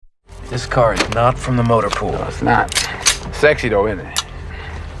This car is not from the motor pool. No, it's not. Sexy though, isn't it?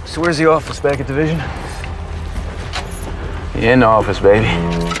 So where's the office? Back at Division? In the office, baby.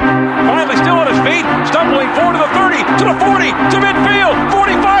 Finally still on his feet, stumbling forward to the 30, to the 40, to midfield,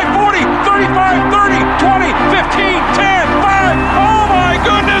 45, 40, 35, 30, 20, 15, 10, 5. Oh my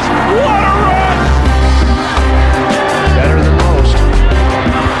goodness, what a run! Better than most.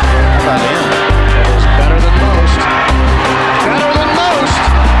 How about him? That is better than most. Better than most.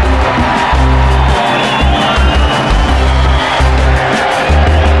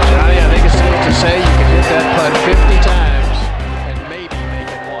 Johnny, I think it's safe to say you can hit that putt 50 times and maybe make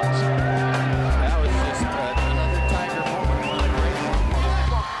it once. That was just another Tiger moment. One of the great.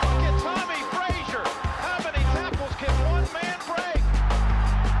 Look at Tommy Frazier. How many tackles can one man break?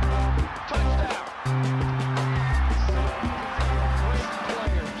 Touchdown.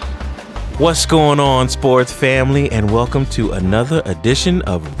 What's going on, sports family, and welcome to another edition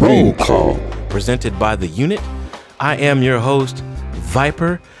of Roll Call, presented by The Unit. I am your host,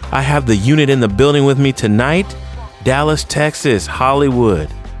 Viper. I have The Unit in the building with me tonight. Dallas, Texas, Hollywood.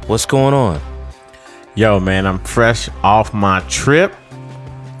 What's going on? Yo, man, I'm fresh off my trip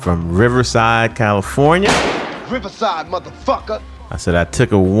from Riverside, California. Riverside, motherfucker. I said I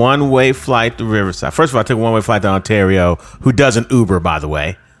took a one-way flight to Riverside. First of all, I took a one-way flight to Ontario, who doesn't Uber, by the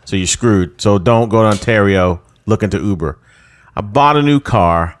way. So you're screwed. So don't go to Ontario looking to Uber. I bought a new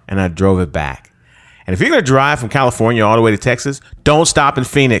car, and I drove it back. And if you're going to drive from California all the way to Texas, don't stop in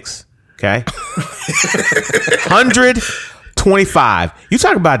Phoenix, okay? 125. You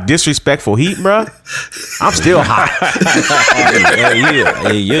talk about disrespectful heat, bro? I'm still hot.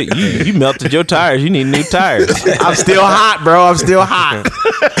 You melted your tires. You need new tires. I'm still hot, bro. I'm still hot.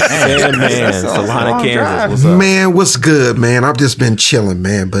 Man, Solana, Kansas. What's up? Man, what's good, man? I've just been chilling,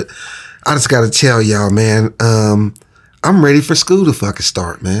 man. But I just got to tell y'all, man, I'm ready for school to fucking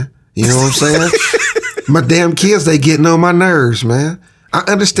start, man. You know what I'm saying? My damn kids, they getting on my nerves, man. I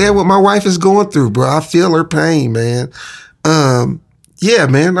understand what my wife is going through, bro. I feel her pain, man. Yeah,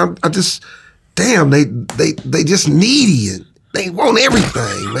 man. I just, damn, they just needy and they want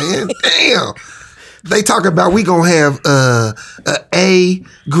everything, man. Damn. They talk about we gonna have a A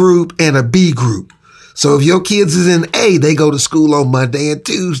group and a B group. So if your kids is in A, they go to school on Monday and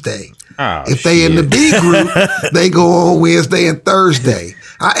Tuesday. Oh, if they in the B group, they go on Wednesday and Thursday.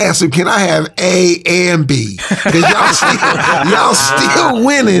 I asked them, can I have A and B? Because y'all still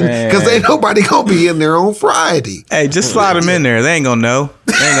winning because ain't nobody going to be in there on Friday. Hey, just slide them in there. They ain't going to know.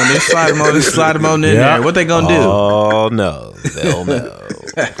 They ain't going to just slide them on in there. What they going to do? Oh, no. They'll know.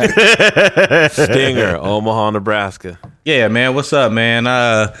 Stinger, Omaha, Nebraska. Yeah, man. What's up, man?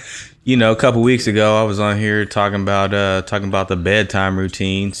 A couple weeks ago, I was on here talking about the bedtime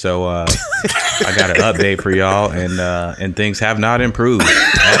routine. So I got an update for y'all, and things have not improved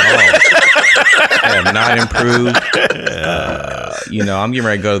at all. Have not improved. I'm getting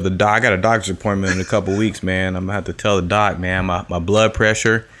ready to go to the doc. I got a doctor's appointment in a couple weeks, man. I'm gonna have to tell the doc, man, my blood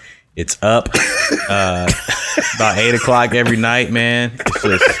pressure, it's up. About 8 o'clock every night, man.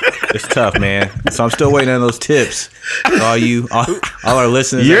 It's tough, man. So I'm still waiting on those tips. All our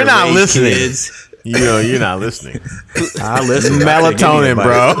listeners. You're not listening. Kids. You're not listening. I listen. Melatonin,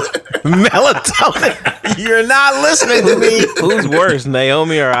 bro. Melatonin. You're not listening to me. Who's worse,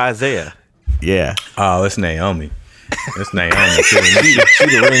 Naomi or Isaiah? Yeah. Oh, it's Naomi. It's Naomi. She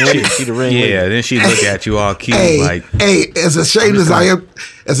the ring. Yeah, then she look at you all cute Hey, as ashamed as I am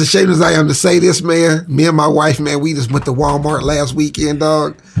to say this, man, me and my wife, man, we just went to Walmart last weekend,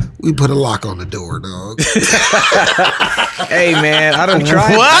 dog. We put a lock on the door, dog. Hey, man, I done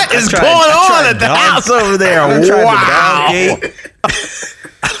tried. What is going on at the house over there? Wow.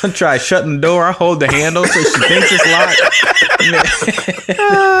 I try shutting the door. I hold the handle so she thinks it's locked.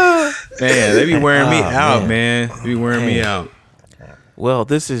 Man, they be wearing me out, man. They be wearing me out. Well,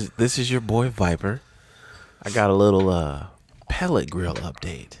 this is your boy Viper. I got a little pellet grill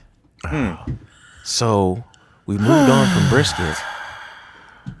update. So we moved on from brisket.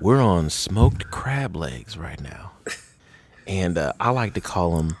 We're on smoked crab legs right now, and I like to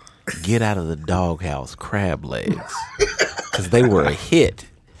call them "get out of the doghouse" crab legs because they were a hit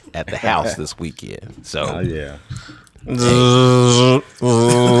at the house this weekend. So yeah. Hey,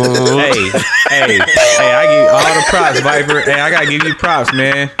 All the props, Viper. Hey, I gotta give you props,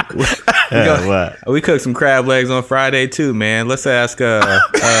 man. We cooked some crab legs on Friday too, man. Let's ask. Now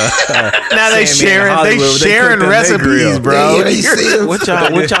they sharing recipes, bro. Yeah, you see him? What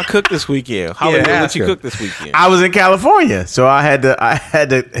y'all cook this weekend? Hollywood, what you cook this weekend? I was in California, so I had to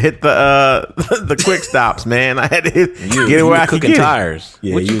hit the quick stops, man. I had to get it where I could cooking get tires.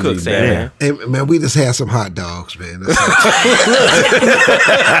 Yeah, What you cook, Sam? Man? Hey, man, we just had some hot dogs, man. That's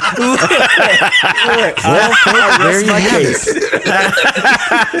There you have it.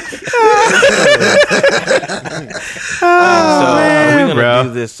 So we're gonna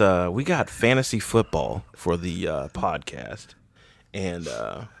do this. We got fantasy football for the podcast, and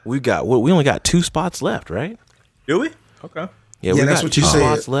we only got 2 spots left, right? Do we? Okay. Yeah, we that's got what you 2 said.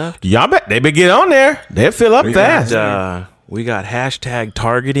 spots left. Y'all bet they better get on there. They'll fill up fast. We got hashtag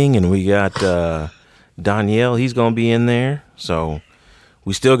targeting, and we got Danielle. He's gonna be in there. So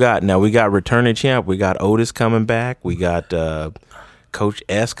we still got we got returning champ. We got Otis coming back. We got Coach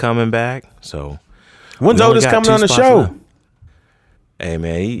S coming back. So When's we only Otis got coming 2 on the spots show? left. Hey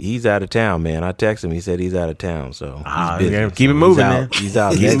man, he's out of town, man. I texted him. He said he's out of town, so he's busy. Yeah, keep it moving, he's man. out. He's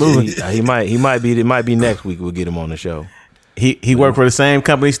out. Keep Next it moving. week. It might be next week. We'll get him on the show. He worked for the same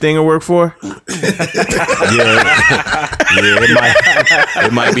company Stinger worked for.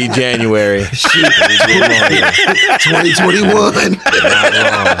 It might be January. 2021.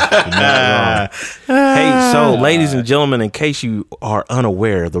 Hey, so ladies and gentlemen, in case you are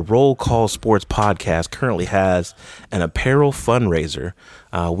unaware, the Roll Call Sports Podcast currently has an apparel fundraiser.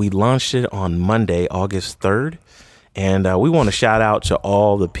 We launched it on Monday, August 3rd, and we want to shout out to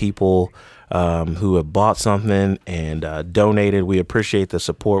all the people who have bought something and donated. We appreciate the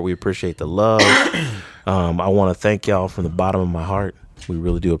support. We appreciate the love. I want to thank y'all from the bottom of my heart. We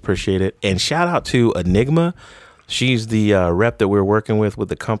really do appreciate it. And shout out to Enigma. She's the rep that we're working with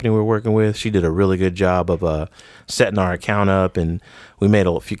the company we're working with. She did a really good job of setting our account up, and we made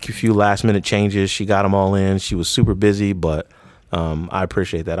a few last minute changes. She got them all in. She was super busy, but I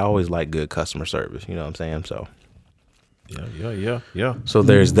appreciate that. I always like good customer service. You know what I'm saying? So. Yeah. So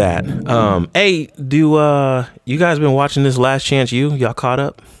there's that. Hey, do you guys been watching this Last Chance U? Y'all caught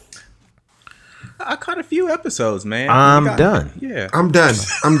up? I caught a few episodes, man. I'm done. Yeah. I'm done.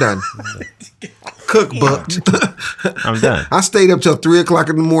 Cook booked. I'm done. I stayed up till 3:00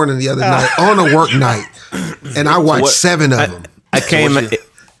 in the morning the other night on a work night, and I watched 7 of them.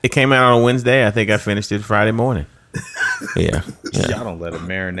 It came out on a Wednesday. I think I finished it Friday morning. Yeah. Y'all don't let it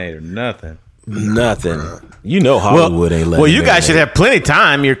marinate or nothing. Nothing. You know Hollywood ain't letting. Well, you guys should have plenty of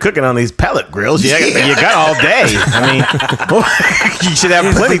time. You're cooking on these pellet grills. You got all day. I mean, you should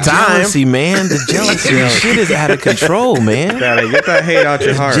have plenty of time. Jealousy, man. The jealousy shit is out of control, man. Get that hate out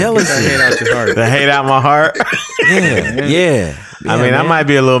your heart. Jealousy. Get that hate out your heart. The hate out my heart. Yeah. I mean, I might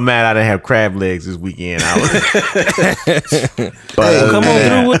be a little mad I didn't have crab legs this weekend. But come on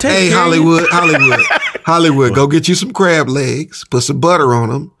through. We'll take hey, care of you. Hollywood, go get you some crab legs, put some butter on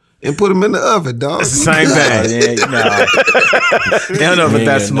them, and put them in the oven, dog. Same thing. They don't know if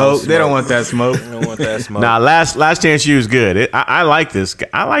that's smoke. They don't want that smoke. Nah, last chance U is good. I like this.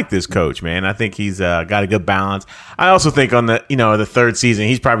 I like this coach, man. I think he's got a good balance. I also think on the the 3rd season,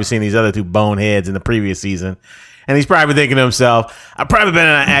 he's probably seen these other 2 boneheads in the previous season, and he's probably thinking to himself, "I probably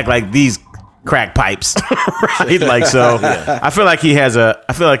better not act like these crack pipes." Right? Like so. Yeah. I feel like he has a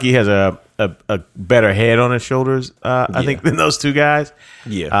better head on his shoulders. I think than those 2 guys.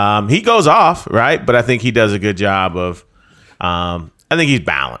 Yeah. He goes off, right? But I think he does a good job of. I think he's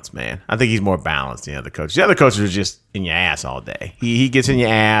balanced, man. I think he's more balanced than the other coaches. The other coaches are just in your ass all day. He gets in your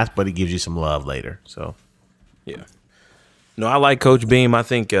ass, but he gives you some love later. So, yeah. No, I like Coach Beam. I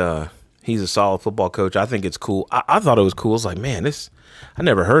think he's a solid football coach. I think it's cool. I thought it was cool. It's like, man, I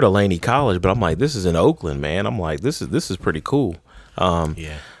never heard of Laney College, but I'm like, this is in Oakland, man. I'm like, this is pretty cool.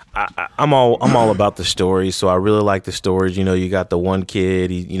 yeah. I'm all about the stories, so I really like the stories. You got the one kid,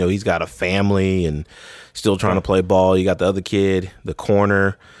 he's got a family and still trying to play ball. You got the other kid, the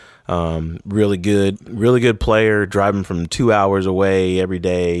corner, really good player, driving from 2 hours away every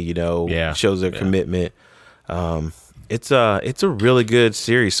day. Shows their commitment. It's a really good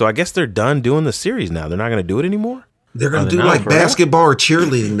series. So I guess they're done doing the series now. They're not going to do it anymore. They're going to do like basketball or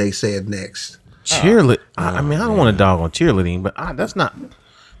cheerleading. They said next. Cheerleading. I mean, I don't want to dog on cheerleading, but that's not.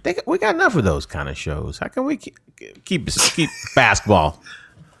 We got enough of those kind of shows. How can we keep basketball?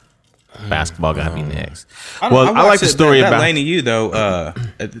 Basketball got to be next. I like the story about Laney U though.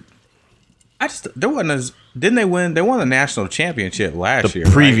 There wasn't didn't they win? They won the national championship last year.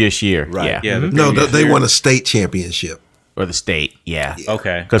 Previous year, right? Yeah. No, they won a state championship or the state. Yeah.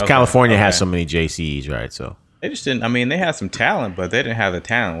 Okay. Because California has so many JCs, right? So They just didn't. I mean, they had some talent, but they didn't have the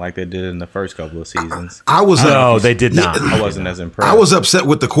talent like they did in the first couple of seasons. I was No, they did not. I wasn't as impressed. I was upset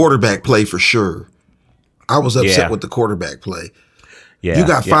with the quarterback play for sure. I was upset Yeah. with the quarterback play. Yeah, You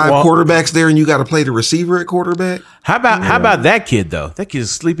got five quarterbacks there, and you got to play the receiver at quarterback. How about that kid though? That kid's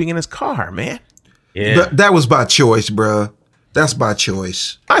sleeping in his car, man. Yeah. But that was by choice, bruh. That's by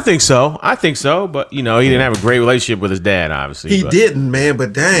choice. I think so. But he didn't have a great relationship with his dad, obviously. He but. didn't, man.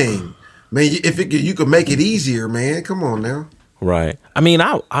 But dang, man, you could make it easier, man. Come on now. Right. I mean,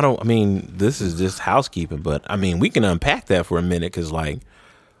 I don't. I mean, this is just housekeeping, but I mean, we can unpack that for a minute because, like,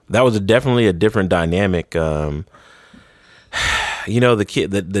 that was definitely a different dynamic. The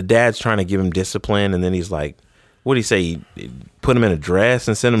kid, the dad's trying to give him discipline, and then he's like, "What do he say? He put him in a dress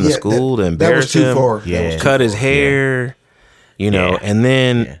and sent him to school to embarrass that was too him. far. Yeah. Cut his hair." And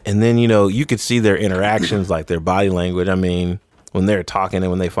then you could see their interactions, like their body language. I mean, when they're talking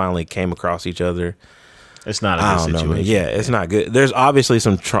and when they finally came across each other. It's not a I good don't know, man. situation. Yeah, it's not good. There's obviously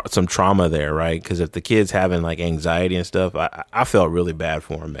some trauma there, right? Because if the kid's having like anxiety and stuff, I felt really bad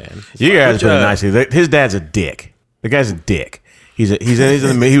for him, man. You guys put it nicely. His dad's a dick. The guy's a dick. He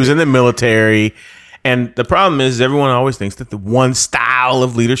was in the military, and the problem is everyone always thinks that the one style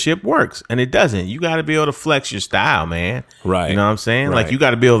of leadership works, and it doesn't. You got to be able to flex your style, man. Right. You know what I'm saying? Right. Like you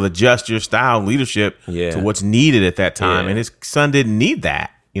got to be able to adjust your style of leadership Yeah. to what's needed at that time, Yeah. and his son didn't need that.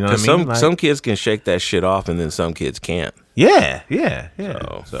 You know what I mean? Some kids can shake that shit off, and then some kids can't. Yeah.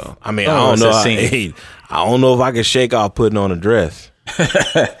 So I mean, Oh, I don't it's know. a scene. I don't know if I could shake off putting on a dress.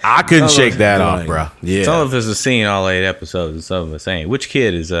 I couldn't shake that off, bro. Yeah. Some of us have seen all 8 episodes, and some of us ain't. Which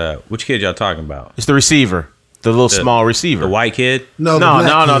kid y'all talking about? It's the receiver, the little small receiver. The white kid? No,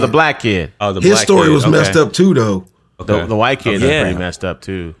 The black kid. Oh, the His black story kid. was messed up too, though. Okay. The white kid Yeah. is pretty messed up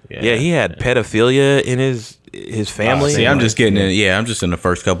too. Yeah, he had pedophilia in his family. See, I'm just getting in. Yeah, I'm just in the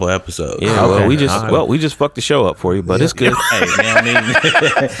first couple of episodes. Yeah, Okay. we just fucked the show up for you, but it's good. Hey, man, I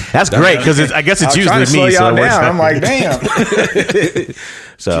mean, That's great because I guess it's I'm trying usually to slow me. So y'all it works down. out. I'm like, damn.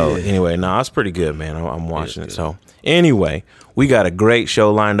 So anyway, it's pretty good, man. I'm watching it. So anyway, we got a great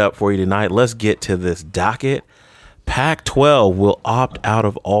show lined up for you tonight. Let's get to this docket. Pac-12 will opt out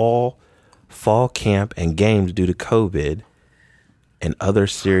of all fall camp and games due to COVID and other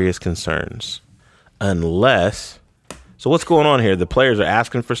serious concerns. Unless, so what's going on here? The players are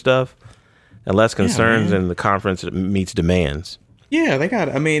asking for stuff, unless concerns and the conference meets demands. Yeah, they got.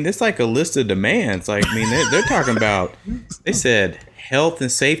 I mean, it's like a list of demands. Like, I mean, they're talking about. They said health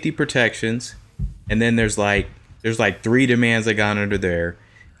and safety protections, and then there's like 3 demands they got under there.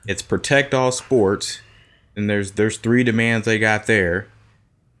 It's protect all sports, and there's 3 demands they got there.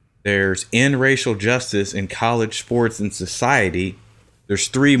 There's end racial justice in college sports and society. There's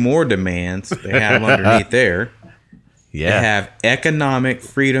 3 more demands they have underneath there. They have economic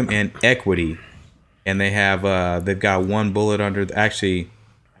freedom and equity. And they have they've got 1 bullet under actually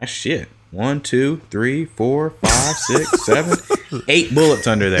that's shit. 1, 2, 3, 4, 5, 6, 7, 8 bullets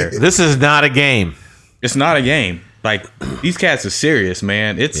under there. This is not a game. It's not a game. Like, these cats are serious,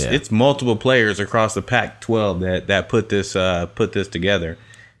 man. It's multiple players across the Pac-12 that put this together.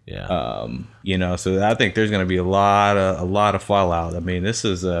 Yeah. So I think there's going to be a lot of fallout. I mean, this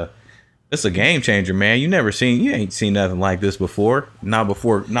is a game changer, man. You ain't seen nothing like this before. Not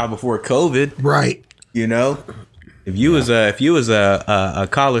before COVID. Right. You know, if you was a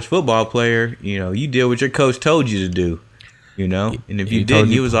college football player, you deal what your coach told you to do. And if you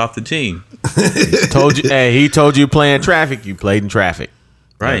didn't, you was off the team. He told you play in traffic, you played in traffic.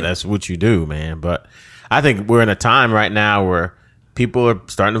 Right. Yeah, that's what you do, man. But I think we're in a time right now where people are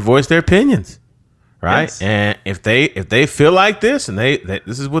starting to voice their opinions, right? Yes. And if they feel like this and they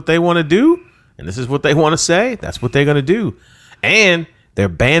this is what they want to do and this is what they want to say, that's what they're going to do. And they're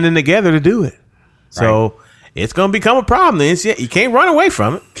banding together to do it. So it's going to become a problem. You can't run away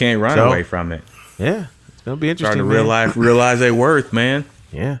from it. Can't run away from it. Yeah. It's going to be interesting. Starting to realize their worth, man.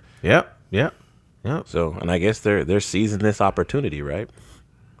 Yeah. Yep. So, and I guess they're seizing this opportunity, right?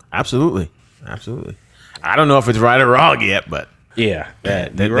 Absolutely. I don't know if it's right or wrong yet, but Yeah,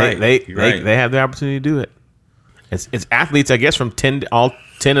 they right. they have the opportunity to do it. It's athletes, I guess, from all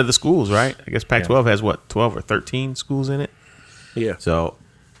 10 of the schools, right? I guess Pac-12 has 12 or 13 schools in it. Yeah. So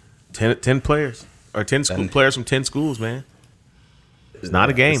 10 players or 10 players from 10 schools, man. It's not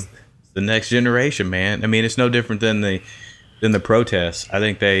a game. It's the next generation, man. I mean, it's no different than the protests. I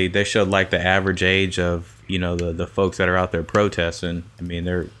think they showed like the average age of the folks that are out there protesting. I mean,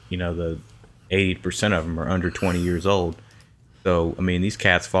 they're the 80% of them are under 20 years old. So I mean, these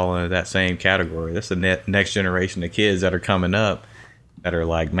cats fall into that same category. That's the next generation of kids that are coming up that are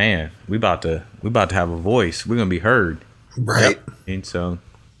like, man, we about to have a voice. We're gonna be heard. Right. And so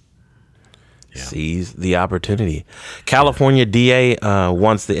Seize the opportunity. California DA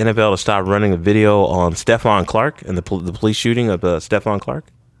wants the NFL to stop running a video on Stephon Clark and the police shooting of Stephon Clark.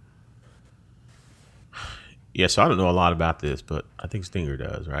 Yeah, so I don't know a lot about this, but I think Stinger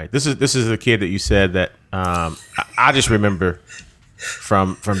does, right? This is the kid that you said that I just remember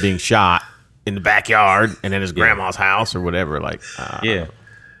from being shot in the backyard and in his grandma's house or whatever. Like,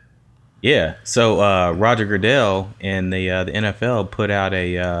 yeah. So Roger Goodell and the NFL put out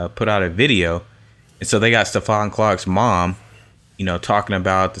a video, and so they got Stephon Clark's mom, talking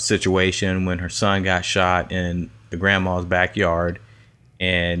about the situation when her son got shot in the grandma's backyard,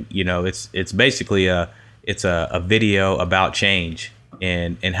 and it's basically a video about change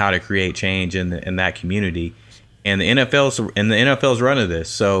and how to create change in that community, and the NFL's running this.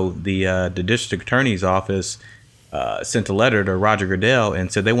 So the district attorney's office sent a letter to Roger Goodell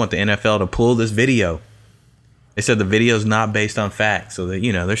and said they want the NFL to pull this video. They said the video's not based on facts, so that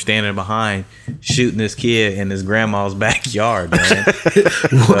they're standing behind shooting this kid in his grandma's backyard, man.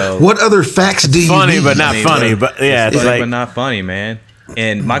 So, what other facts do you funny, need? but not funny, but yeah, it's funny, but not funny, man.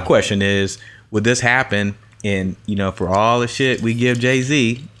 And my question is, would this happen? And for all the shit we give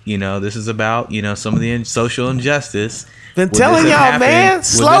Jay-Z, this is about some of the social injustice. Been telling y'all, man,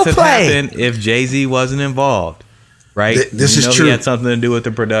 slow play. Happen if Jay-Z wasn't involved, right? This is true. He had something to do with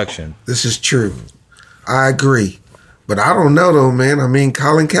the production. This is true. I agree. But I don't know, though, man. I mean,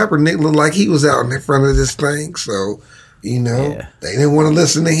 Colin Kaepernick looked like he was out in front of this thing. So, they didn't want to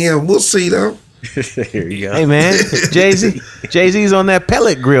listen to him. We'll see, though. Here you go. Hey, man, Jay-Z's on that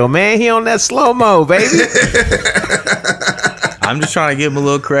pellet grill, man. He on that slow-mo, baby. I'm just trying to give him a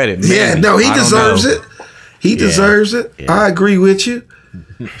little credit, man. Yeah, no, he deserves it. He deserves it. Yeah. I agree with you.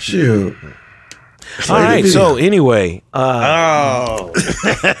 Shoot. All right. So anyway,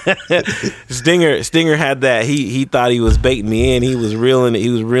 Stinger had that. He thought he was baiting me in. He was reeling it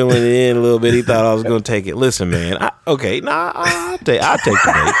in a little bit. He thought I was going to take it. Listen, man. I'll take the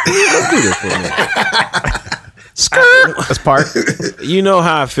bait. Let's do this for a minute. Skirt. That's part. You know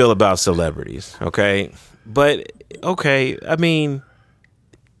how I feel about celebrities, okay? But okay, I mean,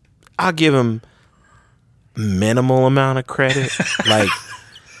 I'll give him minimal amount of credit. Like,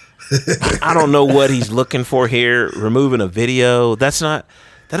 I don't know what he's looking for here. Removing a video, that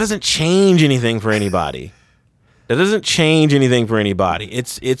doesn't change anything for anybody. That doesn't change anything for anybody.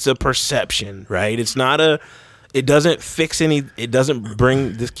 It's a perception, right? It doesn't fix any. It doesn't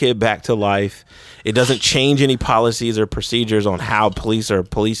bring this kid back to life. It doesn't change any policies or procedures on how police are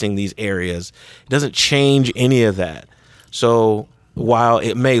policing these areas. It doesn't change any of that. So while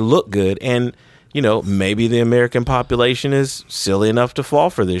it may look good, and maybe the American population is silly enough to fall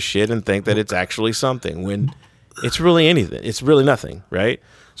for this shit and think that it's actually something when it's really anything. It's really nothing, right?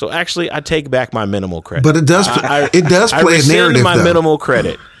 So actually, I take back my minimal credit. But it does play a narrative. My minimal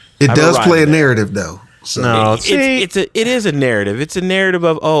credit. It does play a narrative, though. So. No, it is a narrative. It's a narrative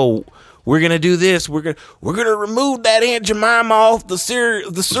of we're gonna do this. We're gonna remove that Aunt Jemima off the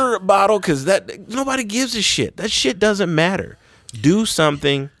syrup bottle because that nobody gives a shit. That shit doesn't matter. Do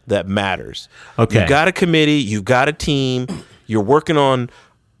something that matters. Okay. You've got a committee. You've got a team. You're working on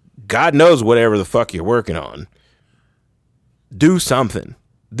God knows whatever the fuck you're working on. Do something.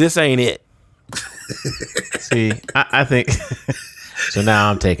 This ain't it. See, I think so. Now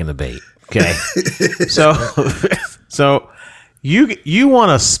I'm taking the bait. Okay. So you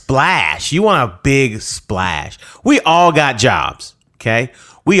want a splash. You want a big splash. We all got jobs. Okay.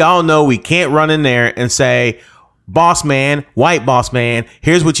 We all know we can't run in there and say, boss man, white boss man,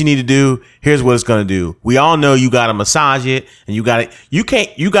 here's what you need to do. Here's what it's going to do. We all know you got to massage it and you got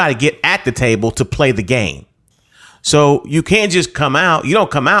to get at the table to play the game. So you can't just come out. You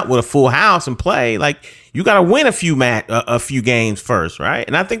don't come out with a full house and play. Like, you got to win a few games first, right?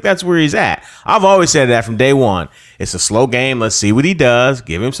 And I think that's where he's at. I've always said that from day one. It's a slow game. Let's see what he does.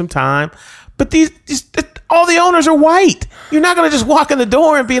 Give him some time. But all the owners are white. You're not going to just walk in the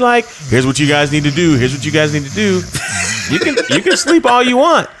door and be like, here's what you guys need to do. Here's what you guys need to do. You can sleep all you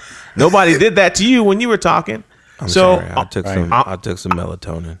want. Nobody did that to you when you were talking. I'm sorry. I took some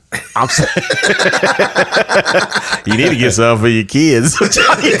melatonin. I'm sorry. You need to get some for your kids.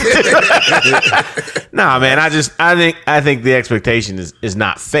 Nah, man. I think the expectation is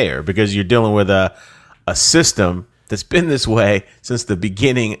not fair because you're dealing with a system that's been this way since the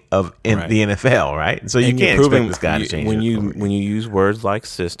beginning of the NFL, right? And so you can't expect this guy to change. When you use words like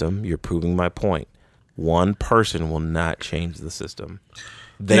system, you're proving my point. One person will not change the system.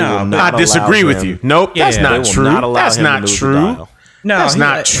 I disagree with you. Nope, that's not true. That's not true. No, that's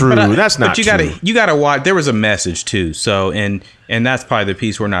not true. That's not true. But you gotta watch. There was a message too. So and that's probably the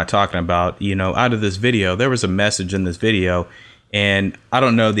piece we're not talking about. Out of this video, there was a message in this video, And I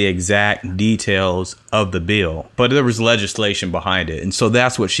don't know the exact details of the bill, but there was legislation behind it. And so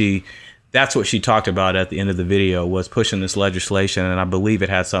that's what she talked about at the end of the video, was pushing this legislation. And I believe it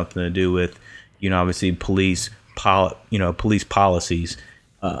had something to do with, obviously police policies.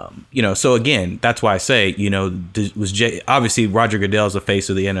 So again, that's why I say, obviously Roger Goodell is the face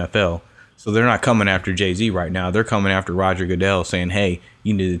of the NFL. So they're not coming after Jay-Z right now. They're coming after Roger Goodell saying, hey,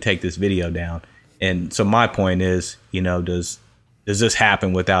 you need to take this video down. And so my point is, does this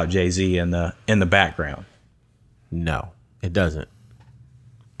happen without Jay-Z in the background? No, it doesn't.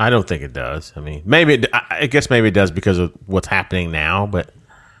 I don't think it does. I mean, I guess maybe it does because of what's happening now, but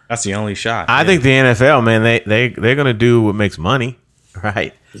that's the only shot. I think the NFL, man, they're going to do what makes money,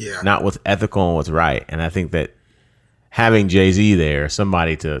 right? Yeah. Not what's ethical and what's right. And I think that having Jay-Z there,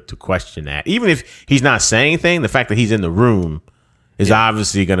 somebody to question that, even if he's not saying anything, the fact that he's in the room is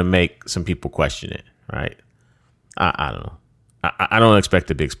obviously going to make some people question it, right? I don't know. I don't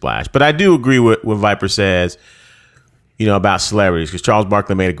expect a big splash, but I do agree with what Viper says, about celebrities, because Charles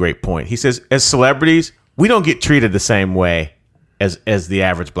Barkley made a great point. He says, as celebrities, we don't get treated the same way as the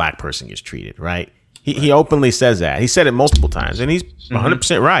average black person gets treated, right? He openly says that. He said it multiple times, and he's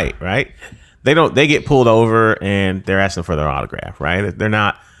 100% right? They get pulled over and they're asking for their autograph, right? They're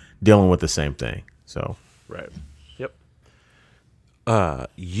not dealing with the same thing. So, right. Yep.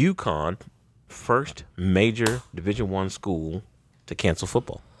 UConn, first major Division I school to cancel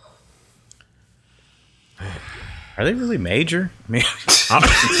football. Are they really major? I mean,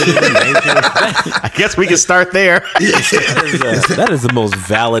 I guess we can start there. That is the most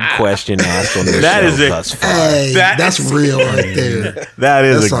valid question asked on this That show is it. thus far. Hey, that's real right there. That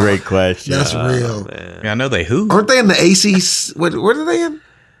is That's a great all. question. That's real. I know they who? Aren't they in the ACs? What are they in?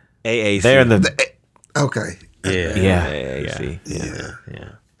 AAC. They're in the Okay. Yeah.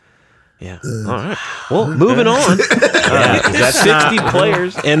 AAC. Yeah. All right. Well, moving on. That's 60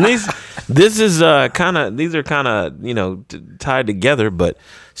 players, and these are kind of tied together. But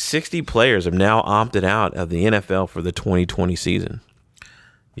 60 players have now opted out of the NFL for the 2020 season.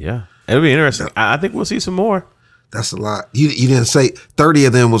 Yeah, it'll be interesting. I think we'll see some more. That's a lot. You didn't say 30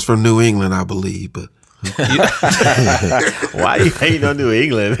 of them was from New England, I believe, but Why are you hating on New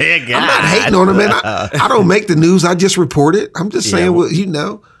England, man? God. I'm not hating on them, man. I don't make the news. I just report it. I'm just saying what you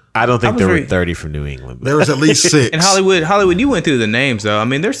know. I don't think there were very- 30 from New England. But There was at least 6. And Hollywood, you went through the names though. I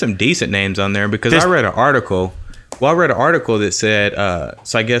mean, there's some decent names on there because I read an article. Well, I read an article that said,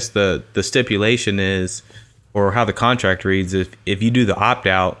 so I guess the stipulation is, or how the contract reads, if you do the opt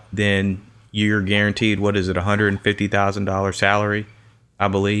out, then you're guaranteed, what is it, $150,000 salary, I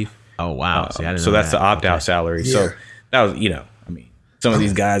believe. Oh wow! See, I didn't So know that's that. the opt out Okay. salary. Yeah. So that was, I mean, some of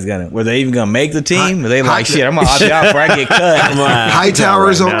these guys were they even gonna make the team? Were they like, shit, I'm gonna opt out before I get cut?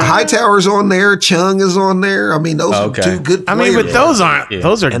 Hightower's on there. Chung is on there. I mean, those are two good I players. mean, but those aren't.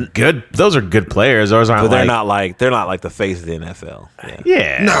 Those are good. Those are good players. Those aren't. But they're like, not like the face of the NFL. Yeah.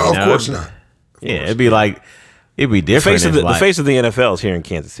 Yeah. No, you of know? course not. Yeah, it'd be different. The if, face of the NFL is here in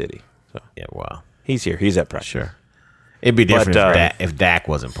Kansas City. So Yeah, well, he's here. He's at practice. sure. It'd be different But, if Dak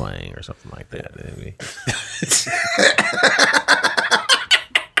wasn't playing or something like that. It'd be-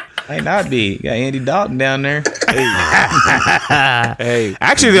 Might not be. You got Andy Dalton down there. Hey,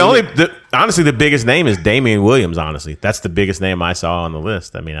 Actually, honestly, the biggest name is Damian Williams. Honestly, that's the biggest name I saw on the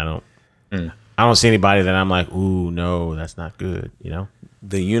list. I mean, I don't see anybody that I'm like, ooh, no, that's not good. You know.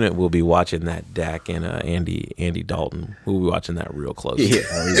 the unit will be watching that Dak and Andy Dalton. We'll be watching that real close.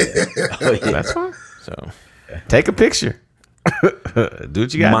 That's fine. So take a picture. Do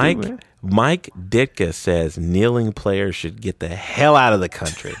what you got. Mike Ditka says kneeling players should get the hell out of the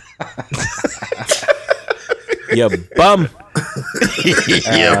country. You bum.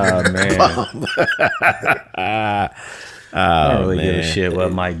 Oh man. I don't really give a shit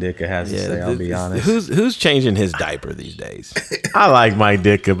what Mike Ditka has to say. I'll be honest. Who's changing his diaper these days? I like Mike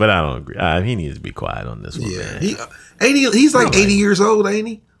Ditka, but I don't agree. He needs to be quiet on this one, Yeah, man. he's like 80 years old, ain't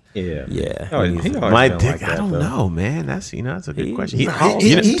he? Yeah. Yeah. Oh, he always Mike been Ditka, like that, I don't though. know, man. That's a good question.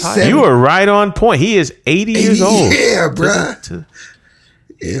 he's 70. You were right on point. He is 80 years old. Yeah, bruh.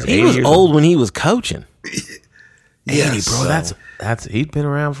 He was old when he was coaching. Yes. Bro, that's he's been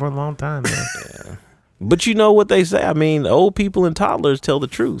around for a long time, man. But you know what they say. I mean, old people and toddlers tell the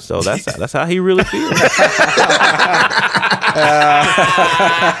truth. So that's how he really feels.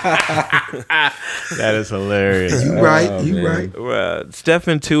 That is hilarious. You right. You right.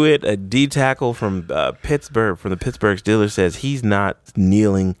 Stefan Tuitt, a D tackle from Pittsburgh, from the Pittsburgh Steelers, says he's not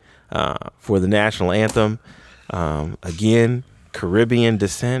kneeling for the national anthem. Again, Caribbean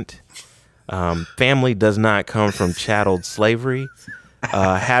descent. Family does not come from chattel slavery.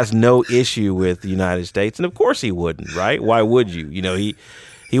 has no issue with the United States, and of course he wouldn't, right? Why would you? You know, he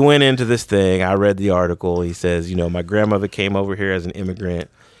went into this thing. I read the article. He says, you know, my grandmother came over here as an immigrant,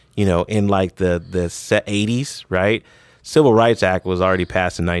 you know, in like the 80s, right? Civil Rights Act was already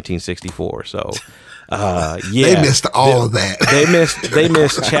passed in 1964, so. Yeah, they missed all of that. They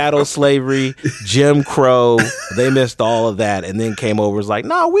missed chattel slavery, Jim Crow. They missed all of that, and then came over. Was like,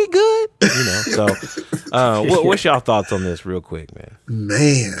 no, we good. You know. So, what's y'all thoughts on this, real quick, man?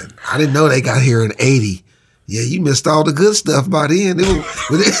 Man, I didn't know they got here in '80. Yeah, you missed all the good stuff by then.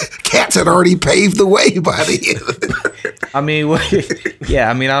 Cats had already paved the way by then. I mean, I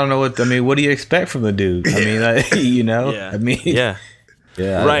don't know what. I mean, what do you expect from the dude? I mean, you know. Yeah. I mean, yeah.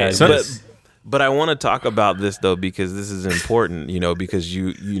 Right. But I want to talk about this though, because this is important, you know, because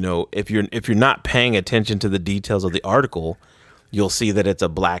you know, if you're not paying attention to the details of the article, you'll see that it's a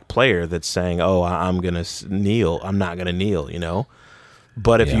black player that's saying, "Oh, I'm gonna kneel. I'm not gonna kneel," you know.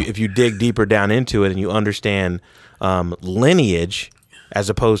 But if you dig deeper down into it and you understand lineage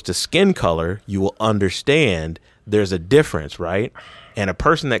as opposed to skin color, you will understand there's a difference, right? And a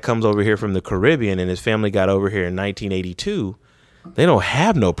person that comes over here from the Caribbean and his family got over here in 1982, they don't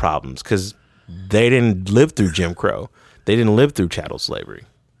have no problems because they didn't live through Jim Crow. They didn't live through chattel slavery.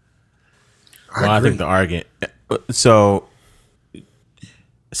 I think the argument. So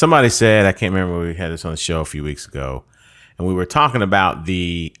somebody said, I can't remember when we had this on the show a few weeks ago, and we were talking about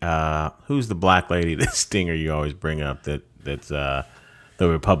the who's the black lady, the stinger you always bring up that's the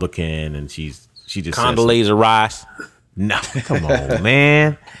Republican, and she just Condoleezza Rice. No, come on,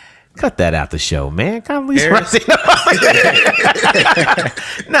 man. Cut that out the show, man. Condoleezza Rice.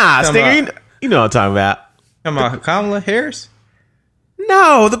 Nah, Stinger, you know what I'm talking about. Come on, Kamala Harris?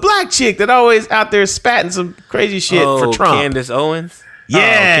 No, the black chick that always out there spatting some crazy shit for Trump. Candace Owens?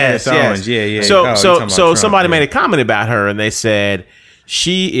 Yes, Candace Owens. Yeah. So somebody made a comment about her, and they said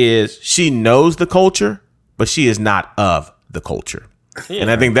she knows the culture, but she is not of the culture. Yeah.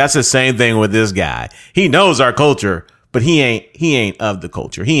 And I think that's the same thing with this guy. He knows our culture, but he ain't of the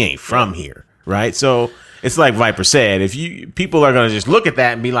culture. He ain't from here, right? So it's like Viper said, if people are gonna just look at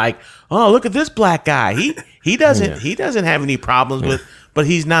that and be like, "Oh, look at this black guy. He doesn't have any problems with, but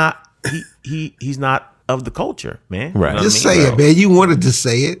he's not he's not of the culture, man." Right? You know just say it, man. You wanted to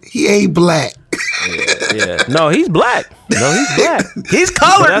say it. He ain't black. Yeah. No, he's black. He's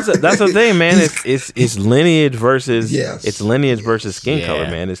colored. That's the thing, man. It's lineage versus skin color,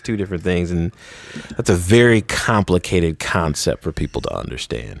 Yeah. man. It's two different things, and that's a very complicated concept for people to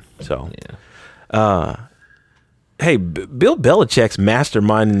understand. So, hey, Bill Belichick's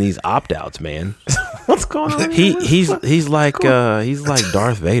masterminding these opt-outs, man. What's going on? He's like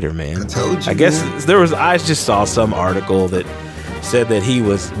Darth Vader, man. I told you, I guess I just saw some article that said that he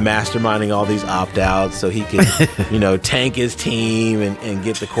was masterminding all these opt-outs so he could, tank his team and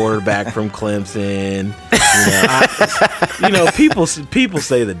get the quarterback from Clemson. People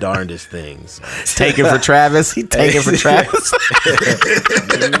say the darndest things. Taking for Travis. He taking for Travis.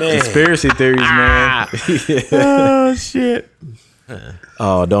 Man. Conspiracy theories, man. Oh shit.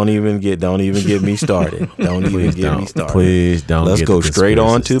 Oh, don't even get me started. Please don't. Let's get go the straight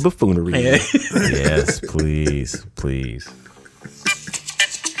on to conspiracies. buffoonery. Yes, please.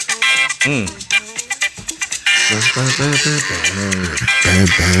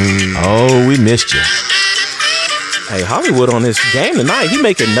 Oh, we missed you. Hey, Hollywood on this game tonight. He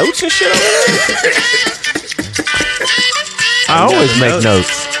making notes and shit over there. I always make notes.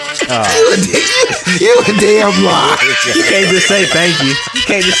 You a damn lie. You can't just say thank you.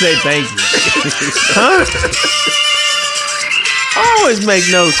 Huh? I always make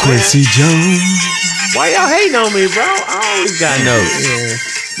notes. Quincy Jones. Why y'all hating on me, bro? I always got notes.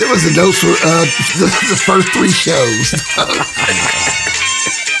 There was a note for the first 3 shows.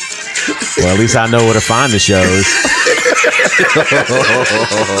 Well, at least I know where to find the shows.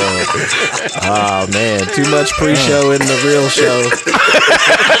 Oh man, too much pre-show in the real show.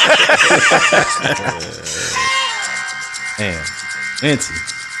 Damn. Nancy.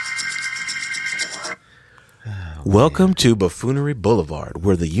 Welcome to Buffoonery Boulevard,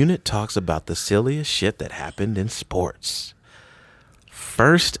 where the unit talks about the silliest shit that happened in sports.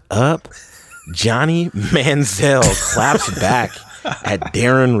 First up, Johnny Manziel claps back at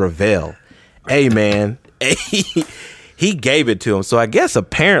Darren Rovell. Hey, man, he gave it to him. So I guess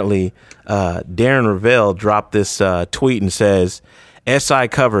apparently Darren Rovell dropped this tweet and says, SI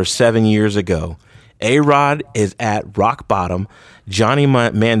cover 7 years ago. A-Rod is at rock bottom. Johnny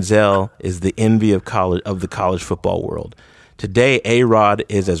Manziel is the envy of the college football world. Today, A-Rod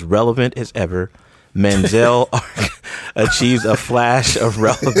is as relevant as ever. Manziel achieves a flash of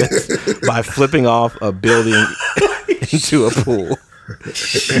relevance by flipping off a building into a pool.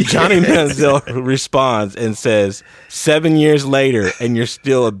 Johnny Manziel responds and says, 7 years later, and you're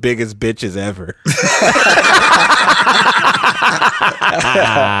still the biggest bitches ever.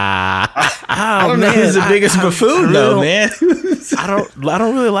 I don't know who's the biggest buffoon though, man. I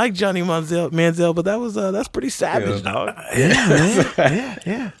don't really like Johnny Manziel, but that's pretty savage, dog.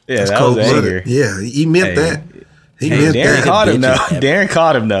 Yeah, that cold was anger. blooded. Yeah, he meant that. He meant Darren that. caught him though. Darren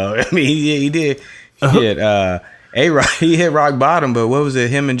caught him though. I mean, he did. He hit rock bottom, but what was it?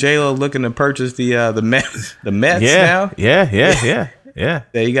 Him and J-Lo looking to purchase the Mets now. Yeah. Yeah,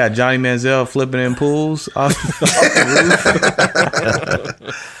 you got Johnny Manziel flipping in pools off the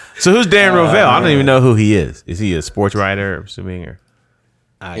roof. So who's Darren Rovell? I don't even know who he is. Is he a sports writer, I'm assuming? Or?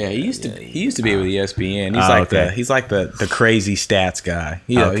 Yeah, he used to be with ESPN. He's like the crazy stats guy.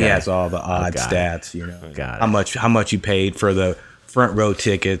 He has all the odd stats. You know, how much you paid for the front row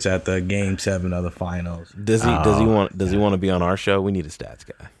tickets at the Game 7 of the finals. Does he want to be on our show? We need a stats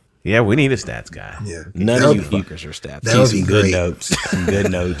guy. Yeah, we need a stats guy. Yeah. None of you fuckers are stats. That would Some be good great. notes. Some good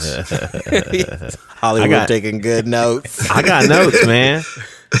notes. Hollywood taking good notes. I got notes, man.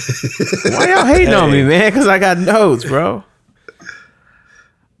 Why y'all hating on me, man? Because I got notes, bro.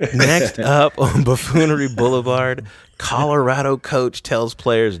 Next up on Buffoonery Boulevard, Colorado coach tells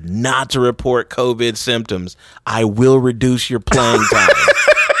players not to report COVID symptoms. I will reduce your playing time.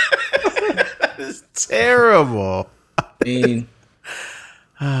 Terrible. I mean,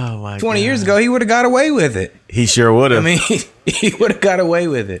 Oh my 20 years ago, he would have got away with it. He sure would have. I mean, he would have got away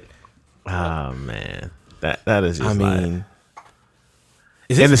with it. Oh man, that is just Is And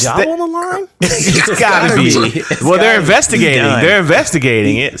his the job sta- on the line? it's gotta be. It's Well, they're gotta be investigating. done. They're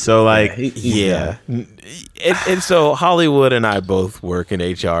investigating it. So like, Yeah. And so Hollywood and I both work in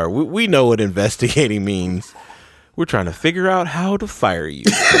HR. We know what investigating means. We're trying to figure out how to fire you.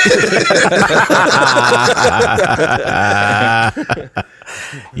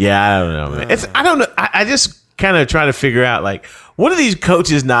 yeah, I don't know, man. I don't know. I just kind of try to figure out like, what do these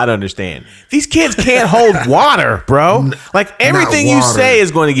coaches not understand? These kids can't hold water, bro. Like everything you water. say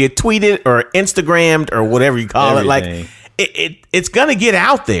is going to get tweeted or Instagrammed or whatever you call it. Everything. Like it's gonna get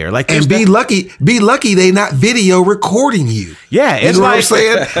out there. Like And be lucky they not video recording you. Yeah, You it's know what I'm like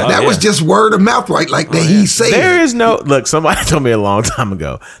saying? That was just word of mouth, right? Like that he said. There is no look. Somebody told me a long time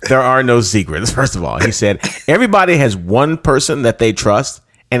ago. There are no secrets. First of all, he said everybody has one person that they trust,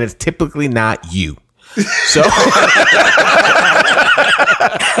 and it's typically not you. So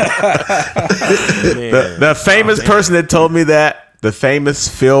the famous person that told me that. The famous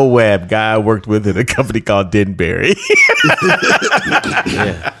Phil Webb guy I worked with in a company called Denbury.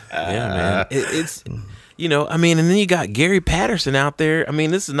 Yeah, man. It's I mean, and then you got Gary Patterson out there. I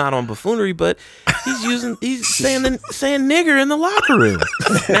mean, this is not on buffoonery, but he's saying nigger in the locker room.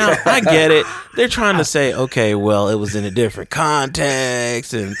 Now, I get it. They're trying to say, okay, well, it was in a different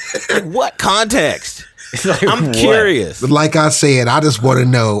context, and like, what context? I'm curious. Like I said, I just want to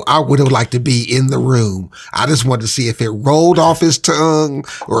know. I would have liked to be in the room. I just wanted to see if it rolled off his tongue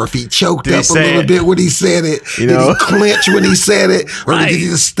or if he choked Did he up a say little it? bit when he said it. You Did know? he clench when he said it? Or Right. did he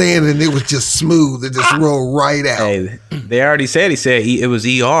just stand and it was just smooth and just roll right out? Hey, they already said it was ER.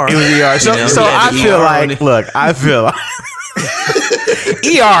 It was ER. So, You know, so he had I the feel ER on like, it. look, I feel like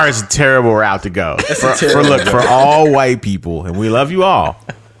ER is a terrible route to go for all white people, and we love you all.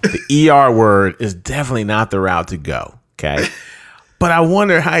 The ER word is definitely not the route to go. Okay, but I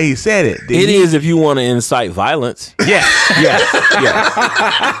wonder how he said it. It is if you want to incite violence. Yeah.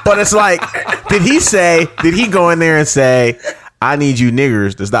 But it's like, did he go in there and say, I need you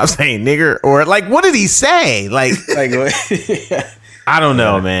niggers to stop saying nigger? Or like, what did he say? Like I don't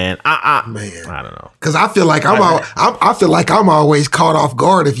know, man. I don't know. Because I feel like I feel like I'm always caught off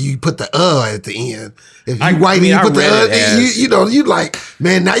guard if you put the at the end. If you white and you put the you like,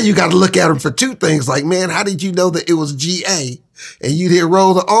 man, now you got to look at them for two things. Like, man, how did you know that it was GA and you didn't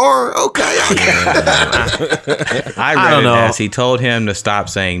roll the R? Okay. I don't read it know. as he told him to stop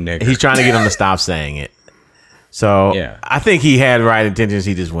saying nigger. He's trying to get him to stop saying it. So Yeah. I think he had right intentions.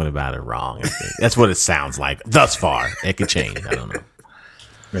 He just went about it wrong. I think. That's what it sounds like thus far. It could change. I don't know.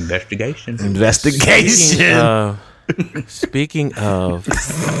 Investigation. Speaking of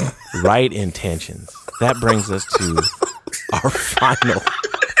right intentions, that brings us to our final.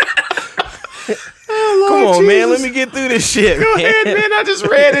 Come on, man. Let me get through this shit. Go ahead, man. I just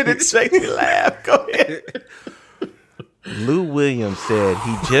read it. It just makes me laugh. Go ahead. Lou Williams said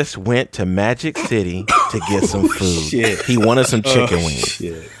he just went to Magic City to get some food. Shit. He wanted some chicken wings.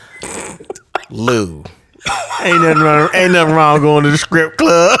 Shit. Lou. Ain't nothing wrong going to the script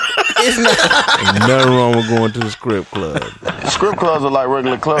club. Ain't nothing wrong with going to the script club. Script clubs are like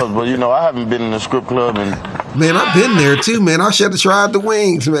regular clubs, but I haven't been in a script club in Man, I've been there too, man. I should have tried the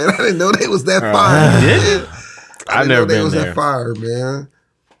wings, man. I didn't know they was that fire. did? I've never been was there. that fire, man.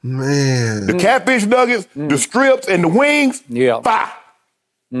 Man. The catfish nuggets, the strips, and the wings. Yeah. Fire.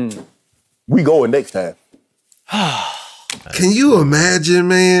 We going next time. Can you imagine,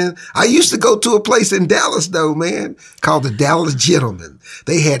 man? I used to go to a place in Dallas, though, man, called the Dallas Gentleman.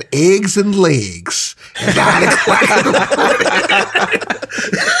 They had eggs and legs at 9 o'clock in the morning.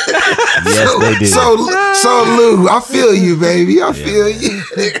 Yes, they did. So Lou, I feel you, baby. I feel you.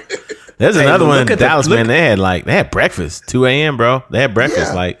 There's another one in look at the- Dallas, man. They had breakfast, 2 a.m., bro. They had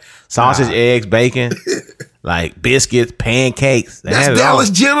breakfast, like sausage, eggs, bacon, like biscuits, pancakes. They That's had it all. Dallas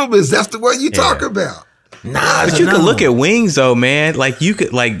Gentlemen's. That's the one you talk about. Nah, But you could look at wings though, man. Like you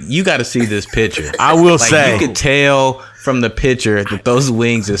got to see this picture. I will Like, say, you could tell from the picture that those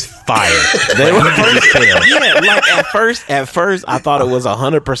wings is fire. They Like, were you could just tell. yeah, like at first I thought it was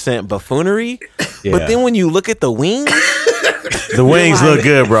 100% buffoonery, Yeah. but then when you look at the wings, the wings look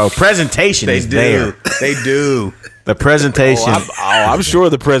good, bro. Presentation They is do. there. They do. The presentation, I'm sure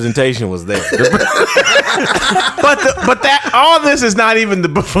the presentation was there. but that all this is not even the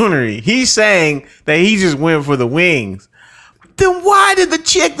buffoonery. He's saying that he just went for the wings. Then why did the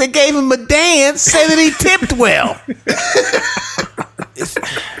chick that gave him a dance say that he tipped well?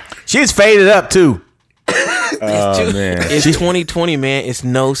 She's faded up too. Oh man. It's 2020, man. It's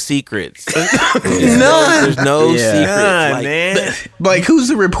no secrets. There's no secrets. None, Like, man. Like who's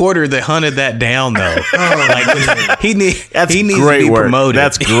the reporter that hunted that down though? Like he needs That's to great be work. promoted.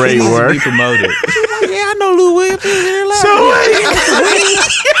 That's He great needs to work. be promoted. yeah, I know Lou Williams.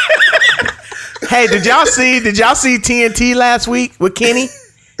 Hey, did y'all see TNT last week with Kenny?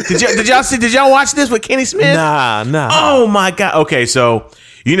 Did y'all watch this with Kenny Smith? Nah. Oh my God. Okay, so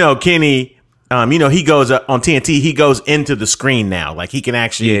Kenny, he goes on TNT. He goes into the screen now. Like he can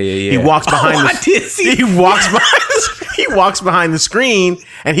actually. Yeah. He walks behind. I did see. He walks behind. He walks behind the screen,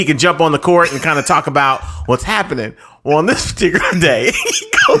 and he can jump on the court and kind of talk about what's happening. Well, on this particular day,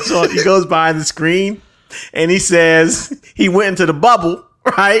 he goes behind the screen, and he says he went into the bubble,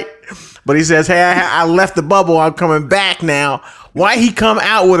 right? But he says, "Hey, I left the bubble. I'm coming back now." Why he come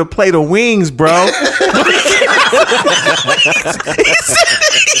out with a plate of wings, bro?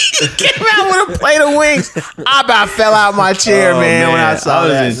 He came out with a plate of wings. I about fell out my chair, man, when I saw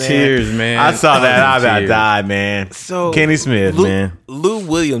that. I was in tears, man. I saw that. I was in about tears. died, man. So Kenny Smith, man. Lou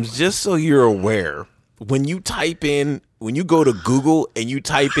Williams. Just so you're aware, when you go to Google and you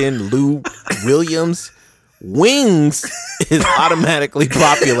type in Lou Williams, wings is automatically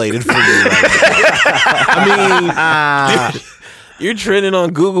populated for you. Right now. I mean, you're trending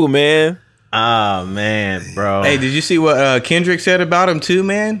on Google, man. Oh man, bro. Hey, did you see what Kendrick said about him too,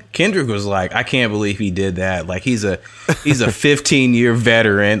 man? Kendrick was like, I can't believe he did that. Like he's a 15-year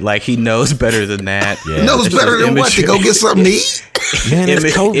veteran. Like he knows better than that. Yeah. Knows better than what? To go get something to eat? Man, it's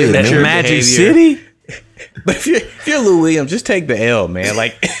COVID, Immature man. Magic behavior. City. But if you're Lou Williams, just take the L, man.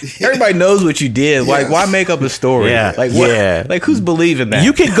 Like everybody knows what you did. Like why make up a story? Yeah. Like what? Yeah. Like who's believing that?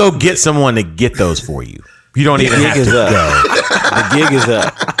 You can go get someone to get those for you. You don't even have to is up. go. The gig is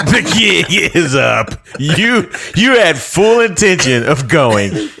up. The gig is up. You had full intention of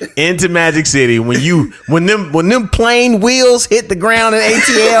going into Magic City when them plane wheels hit the ground in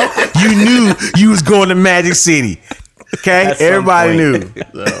ATL. You knew you was going to Magic City. Okay, At some everybody point.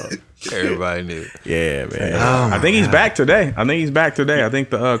 knew. So, Everybody knew. yeah, man. I think he's back today. I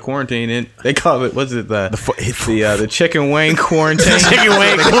think the quarantine. They call it. What's it? The chicken wing quarantine. Chicken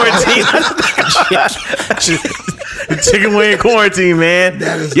wing quarantine. Chicken wing quarantine, man.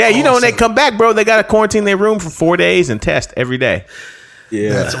 Yeah, you know when they come back, bro, they got to quarantine their room for 4 days and test every day.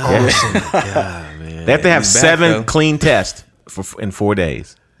 That's awesome. They have to have He's back, 7 though. clean tests in 4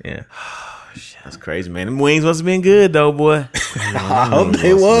 days. Yeah. That's crazy, man. Them wings must have been good, though, boy. I hope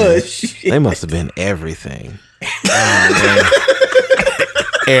they was. They must have been everything.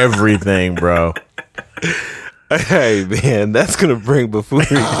 Everything, bro. Hey, man, that's going to bring buffoonery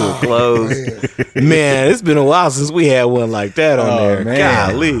to a close. Man, it's been a while since we had one like that on there.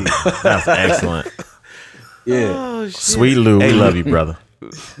 man. Golly. That's excellent. Yeah. Oh, shit. Sweet Lou, we love you, brother.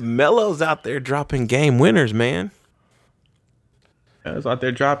 Melo's out there dropping game winners, man. I was out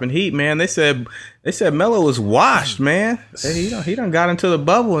there dropping heat, man. They said Melo was washed, man. He done got into the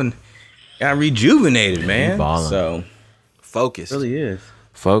bubble and got rejuvenated, man. ballin'. So Focused. really is.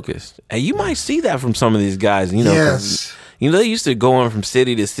 Focused. And you might see that from some of these guys, you know. 'Cause, Yes. you know, they used to go on from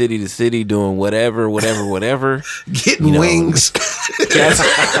city to city to city doing whatever. Getting wings.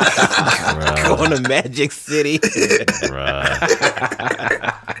 Going to Magic City.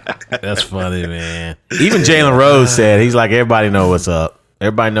 That's funny, man. Even Jalen Rose said, he's like, everybody know what's up.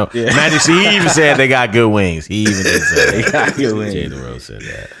 Everybody know. Yeah. Magic, he even said they got good wings. He even did say They got good wings. Jalen Rose said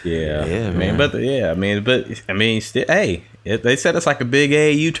that. Yeah, man. But still, hey, they said it's like a big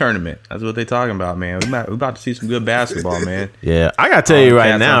AAU tournament. That's what they talking about, man. We about to see some good basketball, man. Yeah, I gotta tell you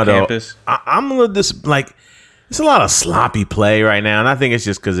right now, though, campus. I'm a little it's a lot of sloppy play right now, and I think it's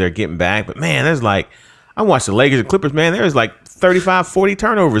just because they're getting back. But man, there's I watched the Lakers and Clippers, man. There's 35, 40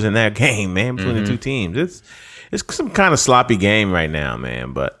 turnovers in that game, man, between the two teams. It's some kind of sloppy game right now,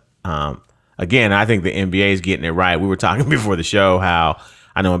 man. But again, I think the NBA is getting it right. We were talking before the show how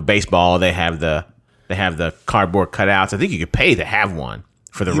I know in baseball they have the cardboard cutouts. I think you could pay to have one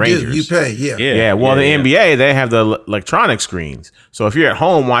for the Rangers. You pay, yeah. Yeah. Well, the NBA they have the electronic screens. So if you're at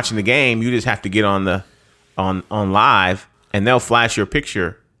home watching the game, you just have to get on live, and they'll flash your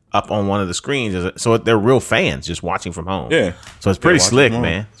picture up on one of the screens. So they're real fans just watching from home. Yeah. So it's pretty slick,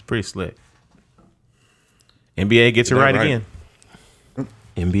 man. It's pretty slick. NBA gets it right again.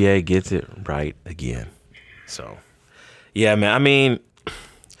 NBA gets it right again. So, yeah, man. I mean,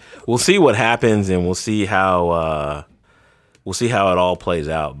 we'll see what happens, and we'll see how it all plays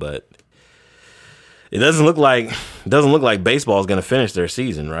out. But it doesn't look like baseball is going to finish their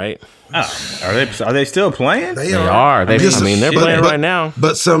season, right? Are they still playing? They are. They're playing right now.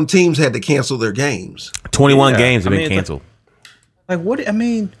 But some teams had to cancel their games. 21 games have been canceled. What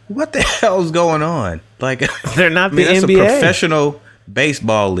the hell's going on? They're not the that's NBA. A professional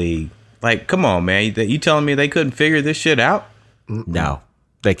baseball league. Come on, man. You telling me they couldn't figure this shit out? No,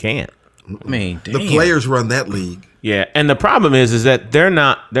 they can't. I mean, damn. The players run that league. Yeah, and the problem is that they're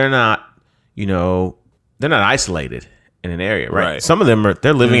not isolated in an area, right? Some of them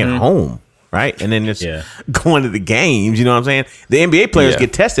they're living at home, right? And then just going to the games, you know what I'm saying? The NBA players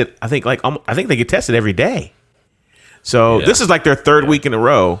get tested, I think they get tested every day. So this is their third week in a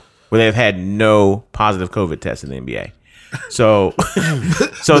row where they've had no positive COVID tests in the NBA. So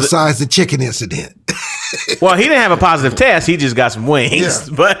besides the chicken incident. Well, he didn't have a positive test, he just got some wings.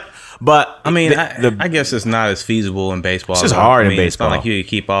 Yeah. But I mean, I guess it's not as feasible in baseball. It's just hard in baseball. It's not like you could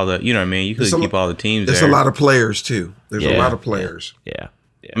keep all the, you know what I mean? You could keep all the teams there. There's a lot of players, too. There's a lot of players. Yeah.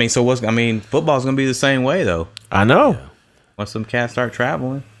 I mean, football's going to be the same way, though. I know. Once some cats start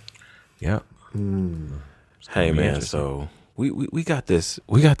traveling. Yeah. Hey, man, so we got this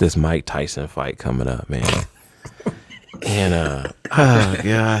Mike Tyson fight coming up, man. And, oh,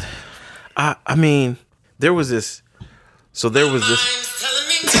 God. I mean, there was this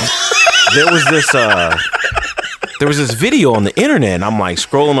video on the internet, and I'm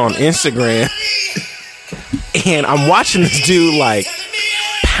scrolling on Instagram, and I'm watching this dude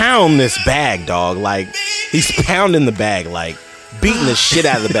pound this bag, dog. He's pounding the bag, beating the shit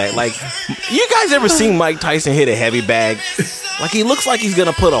out of the bag. You guys ever seen Mike Tyson hit a heavy bag? He looks like he's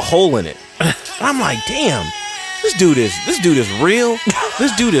gonna put a hole in it. And I'm damn, this dude is real.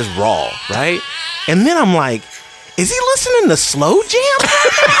 This dude is raw, right? And then I'm is he listening to Slow Jam?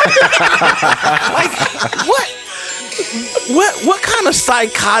 What kind of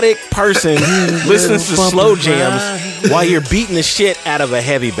psychotic person listens to Slow Jams while you're beating the shit out of a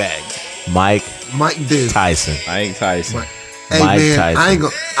heavy bag? Mike Tyson. Hey, man, Tyson.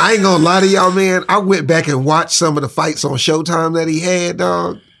 I ain't gonna lie to y'all, man. I went back and watched some of the fights on Showtime that he had,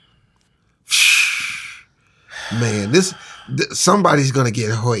 dog. Man, somebody's gonna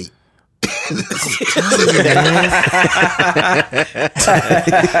get Hoyt.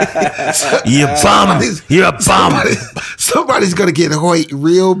 You bum. You're a bum. Somebody's gonna get Hoyt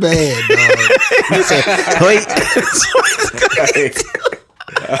real bad, dog. Hoyt.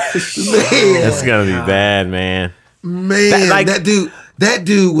 Man. That's gonna be bad, man. Man, that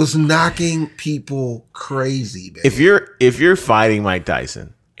dude was knocking people crazy, man. If you're fighting Mike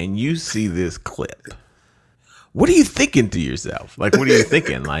Tyson and you see this clip, what are you thinking to yourself? What are you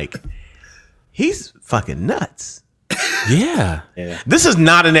thinking? He's fucking nuts. Yeah. This is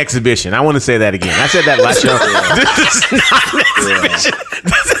not an exhibition. I want to say that again. I said that last show. This is not an exhibition.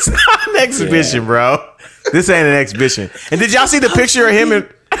 This is not an exhibition, bro. This ain't an exhibition. And did y'all see the picture of him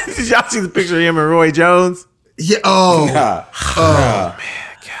and Roy Jones? Yeah. Oh. Man, God.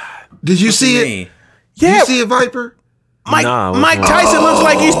 Did you see it? Yeah. Did you see it, Viper? Mike Tyson looks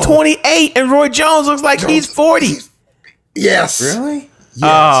like he's 28 and Roy Jones looks like he's 40. Yes. Really? Yes.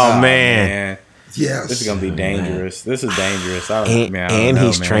 Oh, man. Yes. This is gonna be dangerous. This is dangerous.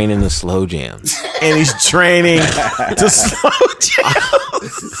 He's training to Slow Jams. And he's training to Slow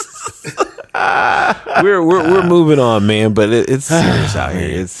Jams. We're moving on, man, but it's serious out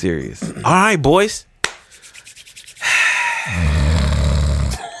here. It's serious. All right, boys.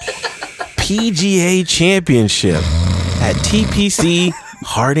 PGA Championship at TPC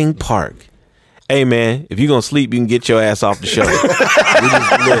Harding Park. Hey man, if you're gonna sleep, you can get your ass off the show.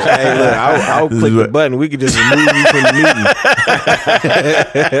 I'll click the button. We can just remove you from the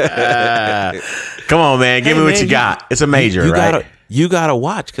meeting. Come on, man. Give me what you got. It's a major, right? You gotta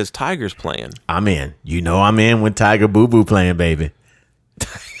watch because Tiger's playing. I'm in. You know I'm in when Tiger Boo Boo playing, baby.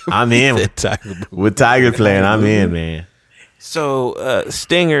 I'm in with Tiger playing. I'm in, man. So,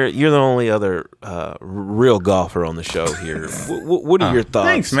 Stinger, you're the only other real golfer on the show here. What are your thoughts?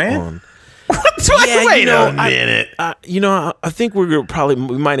 Thanks, man. On, Wait a minute. I think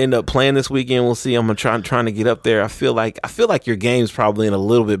we might end up playing this weekend. We'll see. I'm trying to get up there. I feel like your game's probably in a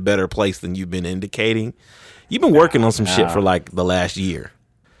little bit better place than you've been indicating. You've been working on some shit for like the last year.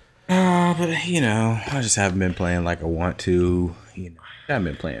 But I just haven't been playing like I want to. I haven't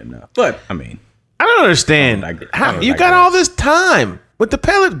been playing enough. But I mean, I don't understand. How you got all this time with the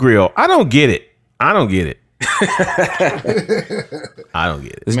pellet grill? I don't get it. I don't get it.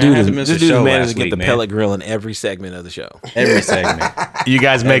 This dude managed to get the pellet grill in every segment of the show. Every segment. You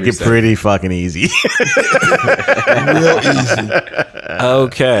guys make it pretty fucking easy. Real easy.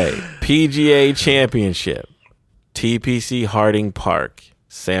 Okay. PGA Championship. TPC Harding Park,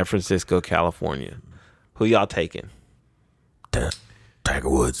 San Francisco, California. Who y'all taking? Tiger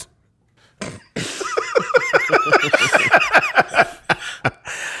Woods.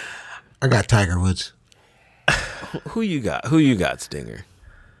 I got Tiger Woods. Who you got, Stinger?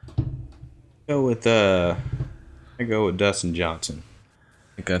 I go with Dustin Johnson.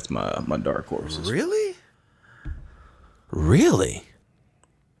 I think that's my dark horse. Really?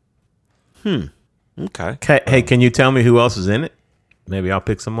 Okay. Hey, can you tell me who else is in it? Maybe I'll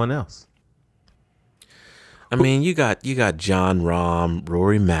pick someone else. I mean, you got John Rahm,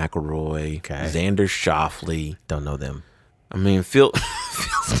 Rory McIlroy, Xander Schauffele. Don't know them. I mean, Phil.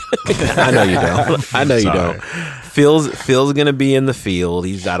 I know you don't. I know you don't. Phil's gonna be in the field.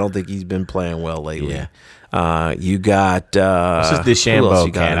 I don't think he's been playing well lately. Yeah. You got what's this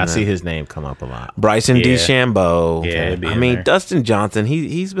DeChambeau cat? I see his name come up a lot. Bryson DeChambeau. Yeah, I mean, Dustin Johnson.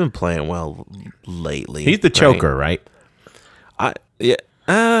 He's been playing well lately. He's the choker, right?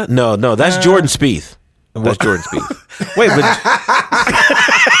 No, that's Jordan Spieth. That's Jordan Spieth. Wait, but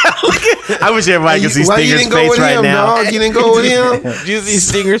I wish everybody could see Stinger's face right now. Dog? You didn't go with him. Did you see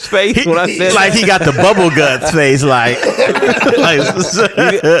Stinger's face when I said like he got the bubble guts face, like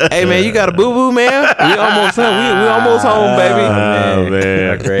hey man, you got a boo boo, man. We almost home, baby. Oh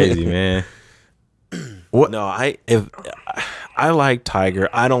man, Crazy, man. What? No, I like Tiger.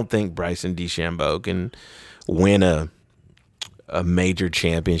 I don't think Bryson DeChambeau can win a major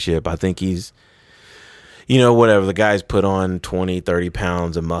championship. I think he's, whatever. The guy's put on 20, 30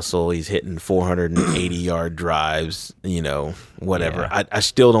 pounds of muscle. He's hitting 480-yard drives, whatever. Yeah. I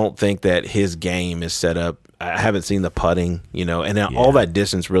still don't think that his game is set up. I haven't seen the putting, and all that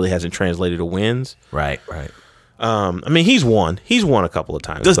distance really hasn't translated to wins. Right. I mean, he's won a couple of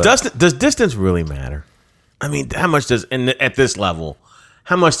times. Does distance really matter? I mean, how much does at this level?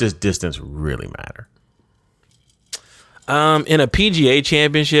 How much does distance really matter? In a PGA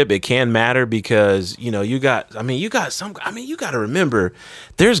championship, it can matter because, you got to remember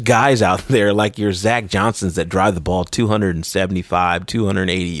there's guys out there like your Zach Johnsons that drive the ball 275,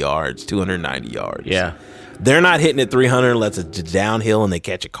 280 yards, 290 yards. Yeah. They're not hitting it 300 unless it's downhill and they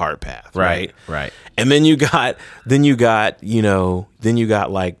catch a cart path. Right. And then you got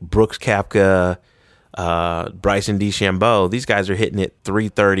like Brooks Koepka, Bryson DeChambeau. These guys are hitting it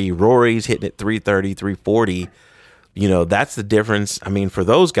 330. Rory's hitting it 330, 340. That's the difference. I mean, for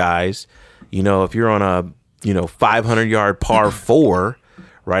those guys, if you're on a, 500-yard par 4,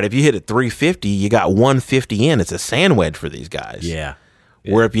 right? If you hit it 350, you got 150 in. It's a sand wedge for these guys. Yeah.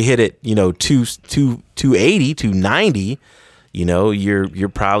 Where if you hit it, 280, 290, you're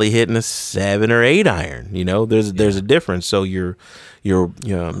probably hitting a 7 or 8 iron. There's a difference. So your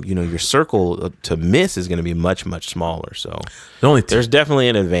circle to miss is going to be much, much smaller. So there's definitely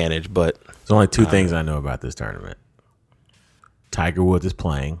an advantage, but there's only two things I know about this tournament. Tiger Woods is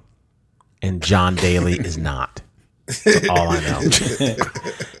playing, and John Daly is not. That's all I know.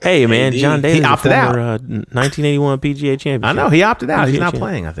 Hey, man, John Daly opted out. 1981 PGA champion. I know he opted out. He's not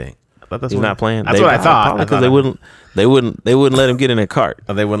playing. I think. He's not playing. That's what I thought. Because they wouldn't let him get in a cart.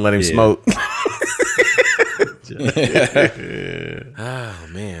 Or they wouldn't let him smoke. Oh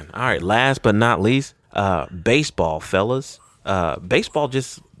man! All right. Last but not least, baseball, fellas. Baseball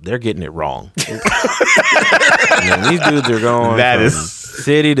they're getting it wrong. These dudes are going from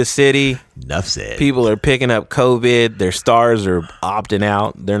city to city. Enough said. People are picking up COVID. Their stars are opting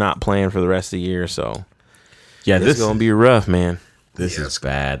out. They're not playing for the rest of the year. So, yeah, this is going to be rough, man. This is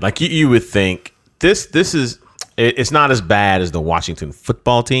bad. Like you would think this is. It's not as bad as the Washington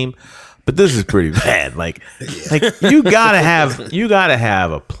football team, but this is pretty bad. Like you gotta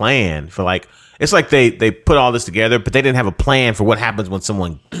have a plan for like. It's like they put all this together, but they didn't have a plan for what happens when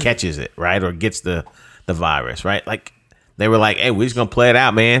someone catches it, right, or gets the virus, right? Like they were like, "Hey, we're just gonna play it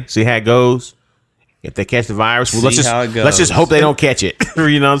out, man. See how it goes. If they catch the virus, well, let's just hope they don't catch it."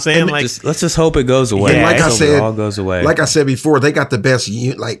 You know what I'm saying? Like, let's just hope it goes away. And like I said, it all goes away. Like I said before, they got the best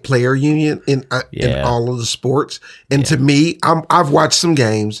player union in all of the sports. And to me, I've watched some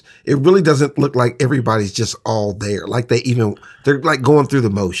games. It really doesn't look like everybody's just all there. Like they're like going through the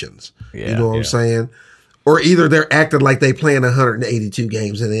motions. You know what I'm saying? Or either they're acting like they playing 182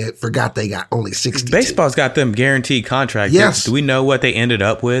 games and they forgot they got only 60. Baseball's got them guaranteed contracts. Yes. Do we know what they ended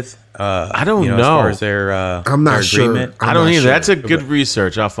up with? I don't know. As far as their I'm not sure. agreement? I don't either. Sure. That's a good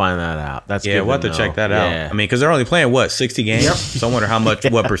research. I'll find that out. That's we'll have to check that out. I mean, because they're only playing 60 games. Yep. So I wonder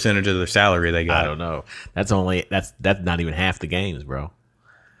what percentage of their salary they got. I don't know. That's not even half the games, bro.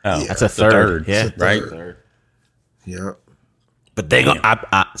 Oh, yeah, that's a third. Yeah, right. Third. Yeah. But they gonna.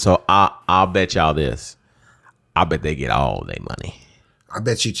 I'll bet y'all this. I bet they get all their money. I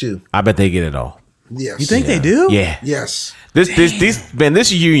bet you too. I bet they get it all. Yes. You think they do? Yeah. Yes.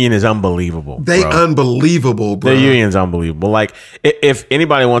 This union is unbelievable. Unbelievable, bro. The union's unbelievable. Like, if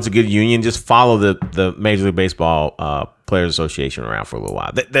anybody wants a good union, just follow the Major League Baseball Players Association around for a little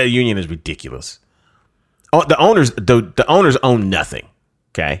while. The union is ridiculous. Oh, the owners own nothing.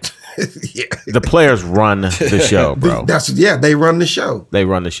 Okay. Yeah. The players run the show, bro. They run the show. They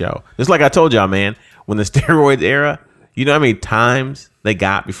run the show. Just like I told y'all, man. When the steroids era, you know how many times they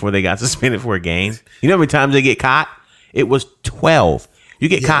got before they got suspended for a game? You know how many times they get caught? It was 12. You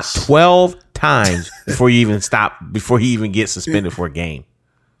get caught 12 times before you even get suspended for a game.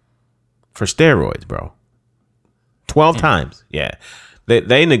 For steroids, bro. 12 times. Yeah.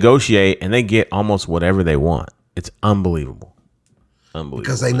 They negotiate and they get almost whatever they want. It's unbelievable.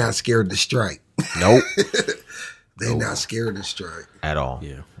 Because they're not scared to strike. Nope. They're not scared to strike. At all.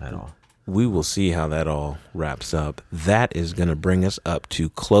 Yeah. At all. We will see how that all wraps up. That is going to bring us up to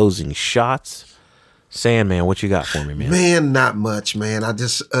closing shots. Sandman, what you got for me, man? Man, not much, man. I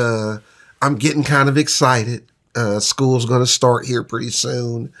just, I'm getting kind of excited. School's going to start here pretty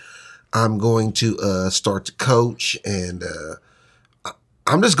soon. I'm going to start to coach, and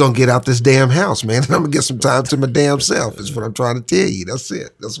I'm just going to get out this damn house, man. And I'm going to get some time to my damn self is what I'm trying to tell you. That's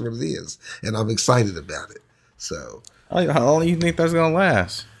it. That's what it is. And I'm excited about it. So. How long do you think that's going to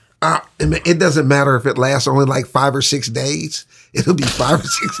last? It doesn't matter if it lasts only like 5 or 6 days. It'll be 5 or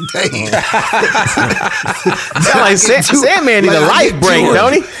 6 days. Like Sandman need a life break,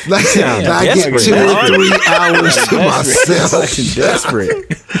 don't he? I get 2 or 3 hours to myself. Desperate.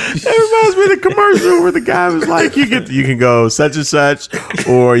 It reminds me of the commercial where the guy was like, "You can go such and such,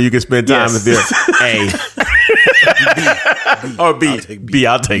 or you can spend time with your A." Or B.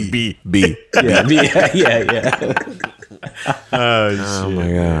 I'll take B. Yeah, B. Yeah. Oh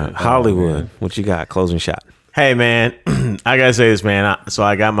my God. Hollywood, what you got? Closing shot. Hey, man, I got to say this, man. So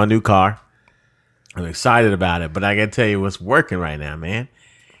I got my new car. I'm excited about it, but I got to tell you what's working right now, man.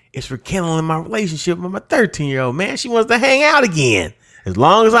 It's rekindling my relationship with my 13-year-old, man. She wants to hang out again. As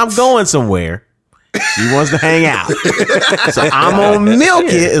long as I'm going somewhere, she wants to hang out. So I'm going to milk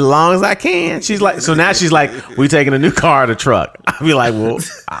it as long as I can. So now she's like, we taking a new car or the truck? I'll be like, well,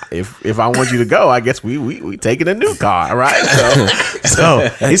 if I want you to go, I guess we taking a new car, right? So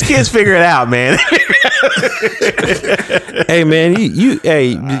these kids figure it out, man. Hey, man,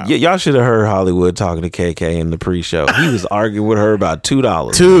 y'all should have heard Hollywood talking to KK in the pre-show. He was arguing with her about $2.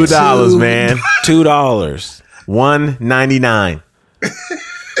 $2, man. $2. $1.99.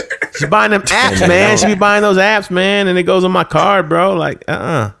 She's buying them apps, man. She be buying those apps, man, and it goes on my card, bro. Like,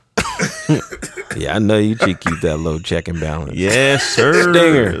 Yeah, I know you keep that low checking balance. Yes, sir.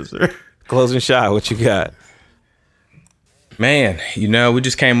 Stinger. Yes, sir. Closing shot. What you got? Man, we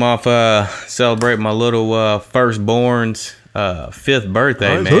just came off celebrating my little firstborn's 5th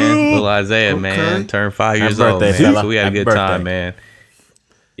birthday, man. Little Isaiah, man, turned 5 years old, man. So we had a good time, man.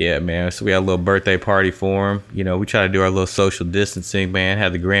 Yeah, man. So we had a little birthday party for him. We try to do our little social distancing, man.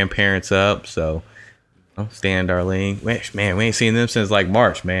 Had the grandparents up, so Stan, Darlene. Man, we ain't seen them since like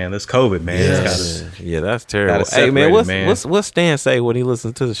March, man. This COVID, man. Yes. Yeah, that's terrible. Hey, man, what's Stan say when he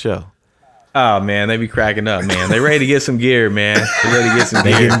listens to the show? Oh, man, they be cracking up, man. They ready to get some gear, man. They ready to get some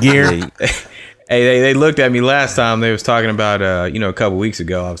gear. Hey, they looked at me last time. They was talking about, a couple weeks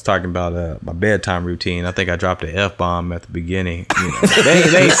ago. I was talking about my bedtime routine. I think I dropped an F-bomb at the beginning.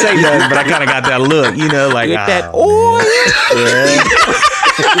 They ain't say nothing, but I kind of got that look, like that oil.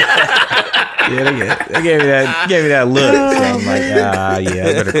 Yeah, they gave me that look. So I'm like, I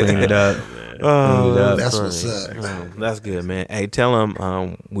better clean it up. Oh, That's what's up. That's good, man. Hey, tell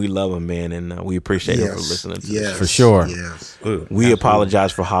him we love him, man, and we appreciate him for listening to Yes. this. For sure. Yes. We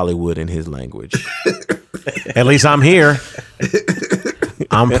apologize for Hollywood in his language. At least I'm here.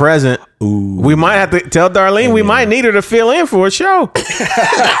 I'm present. Ooh. We might have to tell Darlene we might need her to fill in for a show.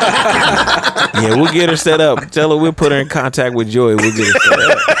 Yeah, we'll get her set up. Tell her we'll put her in contact with Joey. We'll get her set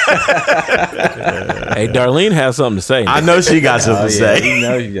up. Hey, Darlene has something to say. I know she got something to say. You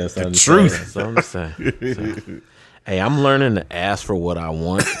know you got something to Truth. say. Something to say. So, hey, I'm learning to ask for what I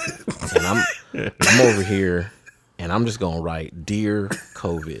want, and I'm over here, and I'm just gonna write, "Dear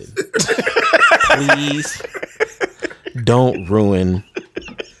COVID, please don't ruin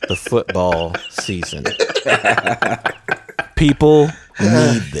the football season. People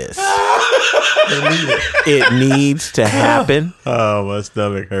need this. It needs to happen." Oh, my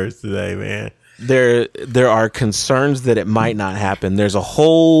stomach hurts today, man. There are concerns that it might not happen. There's a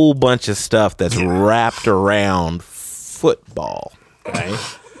whole bunch of stuff that's wrapped around football. Okay?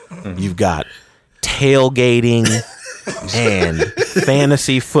 You've got tailgating and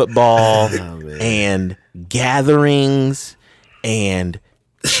fantasy football and gatherings and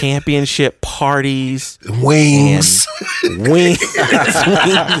championship parties, Wings. and wings.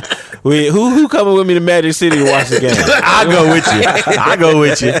 Wait, who coming with me to Magic City to watch the game? I'll go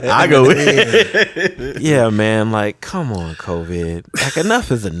with you. Yeah, man. Like, come on, COVID. Like,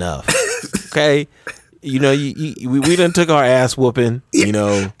 enough is enough. Okay. You know, we done took our ass whooping. You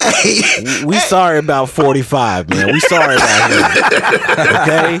know, we sorry about 45, man. We sorry about him.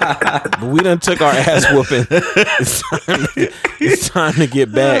 Okay, but we done took our ass whooping. It's time to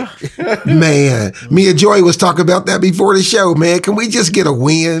get back. Man, me and Joy was talking about that before the show, man. Can we just get a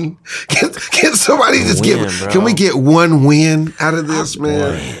win? Can somebody just win, get, bro. can we get one win out of this,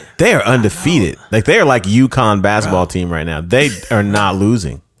 man? They are undefeated. Like, they are like UConn basketball team right now. They are not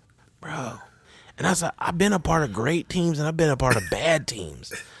losing. Bro. And I've been a part of great teams and I've been a part of bad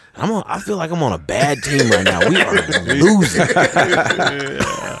teams. I feel like I'm on a bad team right now. We are losing.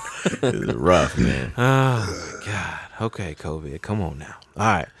 It's rough, man. Oh, my God. Okay, COVID, come on now. All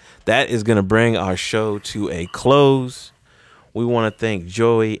right. That is going to bring our show to a close. We want to thank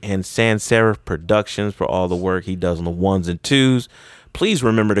Joey and Sans Serif Productions for all the work he does on the ones and twos. Please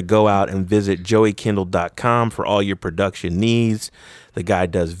remember to go out and visit joeykindle.com for all your production needs. The guy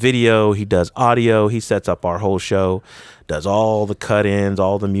does video, he does audio, he sets up our whole show, does all the cut-ins,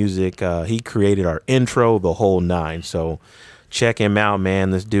 all the music. He created our intro, the whole nine. So check him out,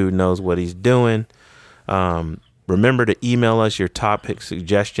 man. This dude knows what he's doing. Remember to email us your topic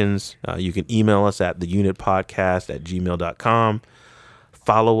suggestions. You can email us at theunitpodcast@gmail.com.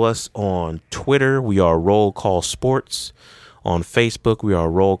 Follow us on Twitter. We are Roll Call Sports. On Facebook, we are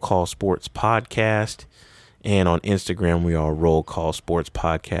Roll Call Sports Podcast. And on Instagram, we are Roll Call Sports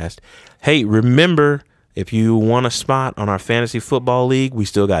Podcast. Hey, remember, if you want a spot on our fantasy football league, we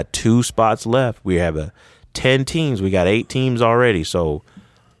still got 2 spots left. We have 10 teams. We got 8 teams already. So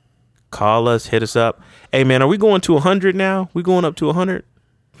call us, hit us up. Hey, man, are we going to 100 now? We going up to 100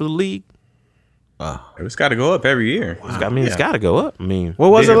 for the league? It's got to go up every year. It's got to go up. I mean, What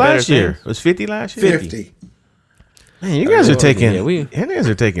was it bigger, last better year? things. Was 50 last year? 50. Man, you guys are taking. Yeah, you guys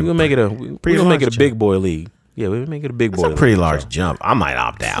are taking. We're gonna make it a big boy league. Yeah, we're gonna make it a big boy It's a league. pretty large jump. I might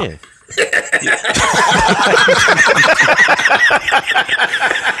opt out. Yeah.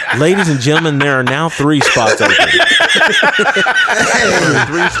 Ladies and gentlemen, there are now 3 spots open. 3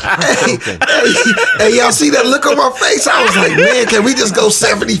 spots open. Hey, y'all see that look on my face? I was like, man, can we just go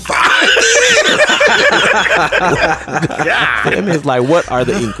 75? I mean, it's like, what are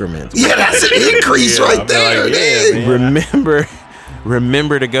the increments? Yeah, that's an increase right there. Man.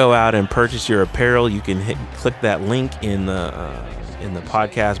 Remember to go out and purchase your apparel. You can click that link in the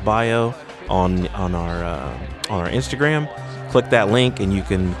podcast bio on our Instagram. Click that link and you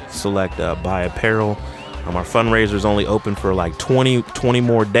can select buy apparel. Our fundraiser is only open for like 20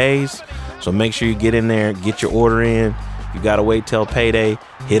 more days, so make sure you get in there, get your order in. You gotta wait till payday.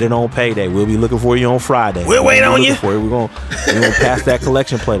 Hit it on payday. We'll be looking for you on Friday. We'll wait on you. We're gonna pass that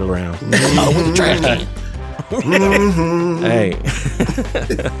collection plate around. With the trash can. Hey,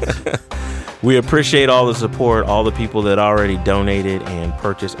 we appreciate all the support, all the people that already donated and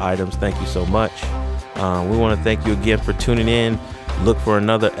purchased items. Thank you so much. We want to thank you again for tuning in. Look for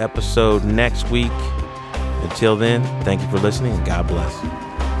another episode next week. Until then, thank you for listening and God bless.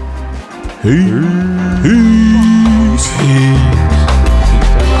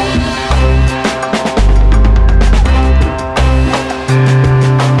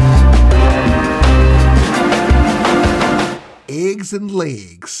 Eggs and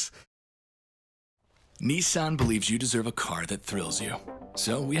legs. Nissan believes you deserve a car that thrills you.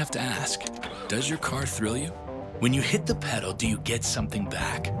 So we have to ask, does your car thrill you? When you hit the pedal, do you get something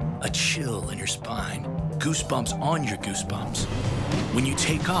back? A chill in your spine, goosebumps on your goosebumps. When you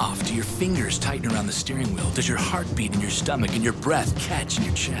take off, do your fingers tighten around the steering wheel? Does your heart beat in your stomach and your breath catch in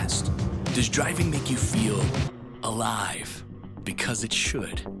your chest? Does driving make you feel alive? Because it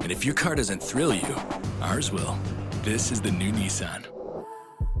should. And if your car doesn't thrill you, ours will. This is the new Nissan.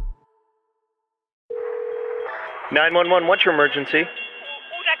 911, what's your emergency?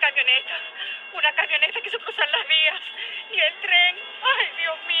 Una camioneta que se cruzó en las vías. Y el tren, ay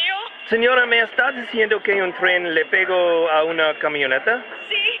Dios mío. Señora, ¿me estás diciendo que un tren le pegó a una camioneta?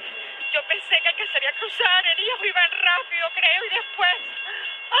 Sí, yo pensé que alcanzaría a cruzar, ellos iban rápido, creo, y después...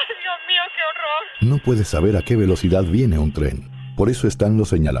 Ay Dios mío, qué horror. No puedes saber a qué velocidad viene un tren. Por eso están los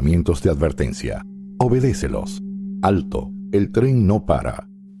señalamientos de advertencia. Obedécelos. Alto, el tren no para.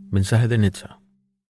 Mensaje de NHTSA.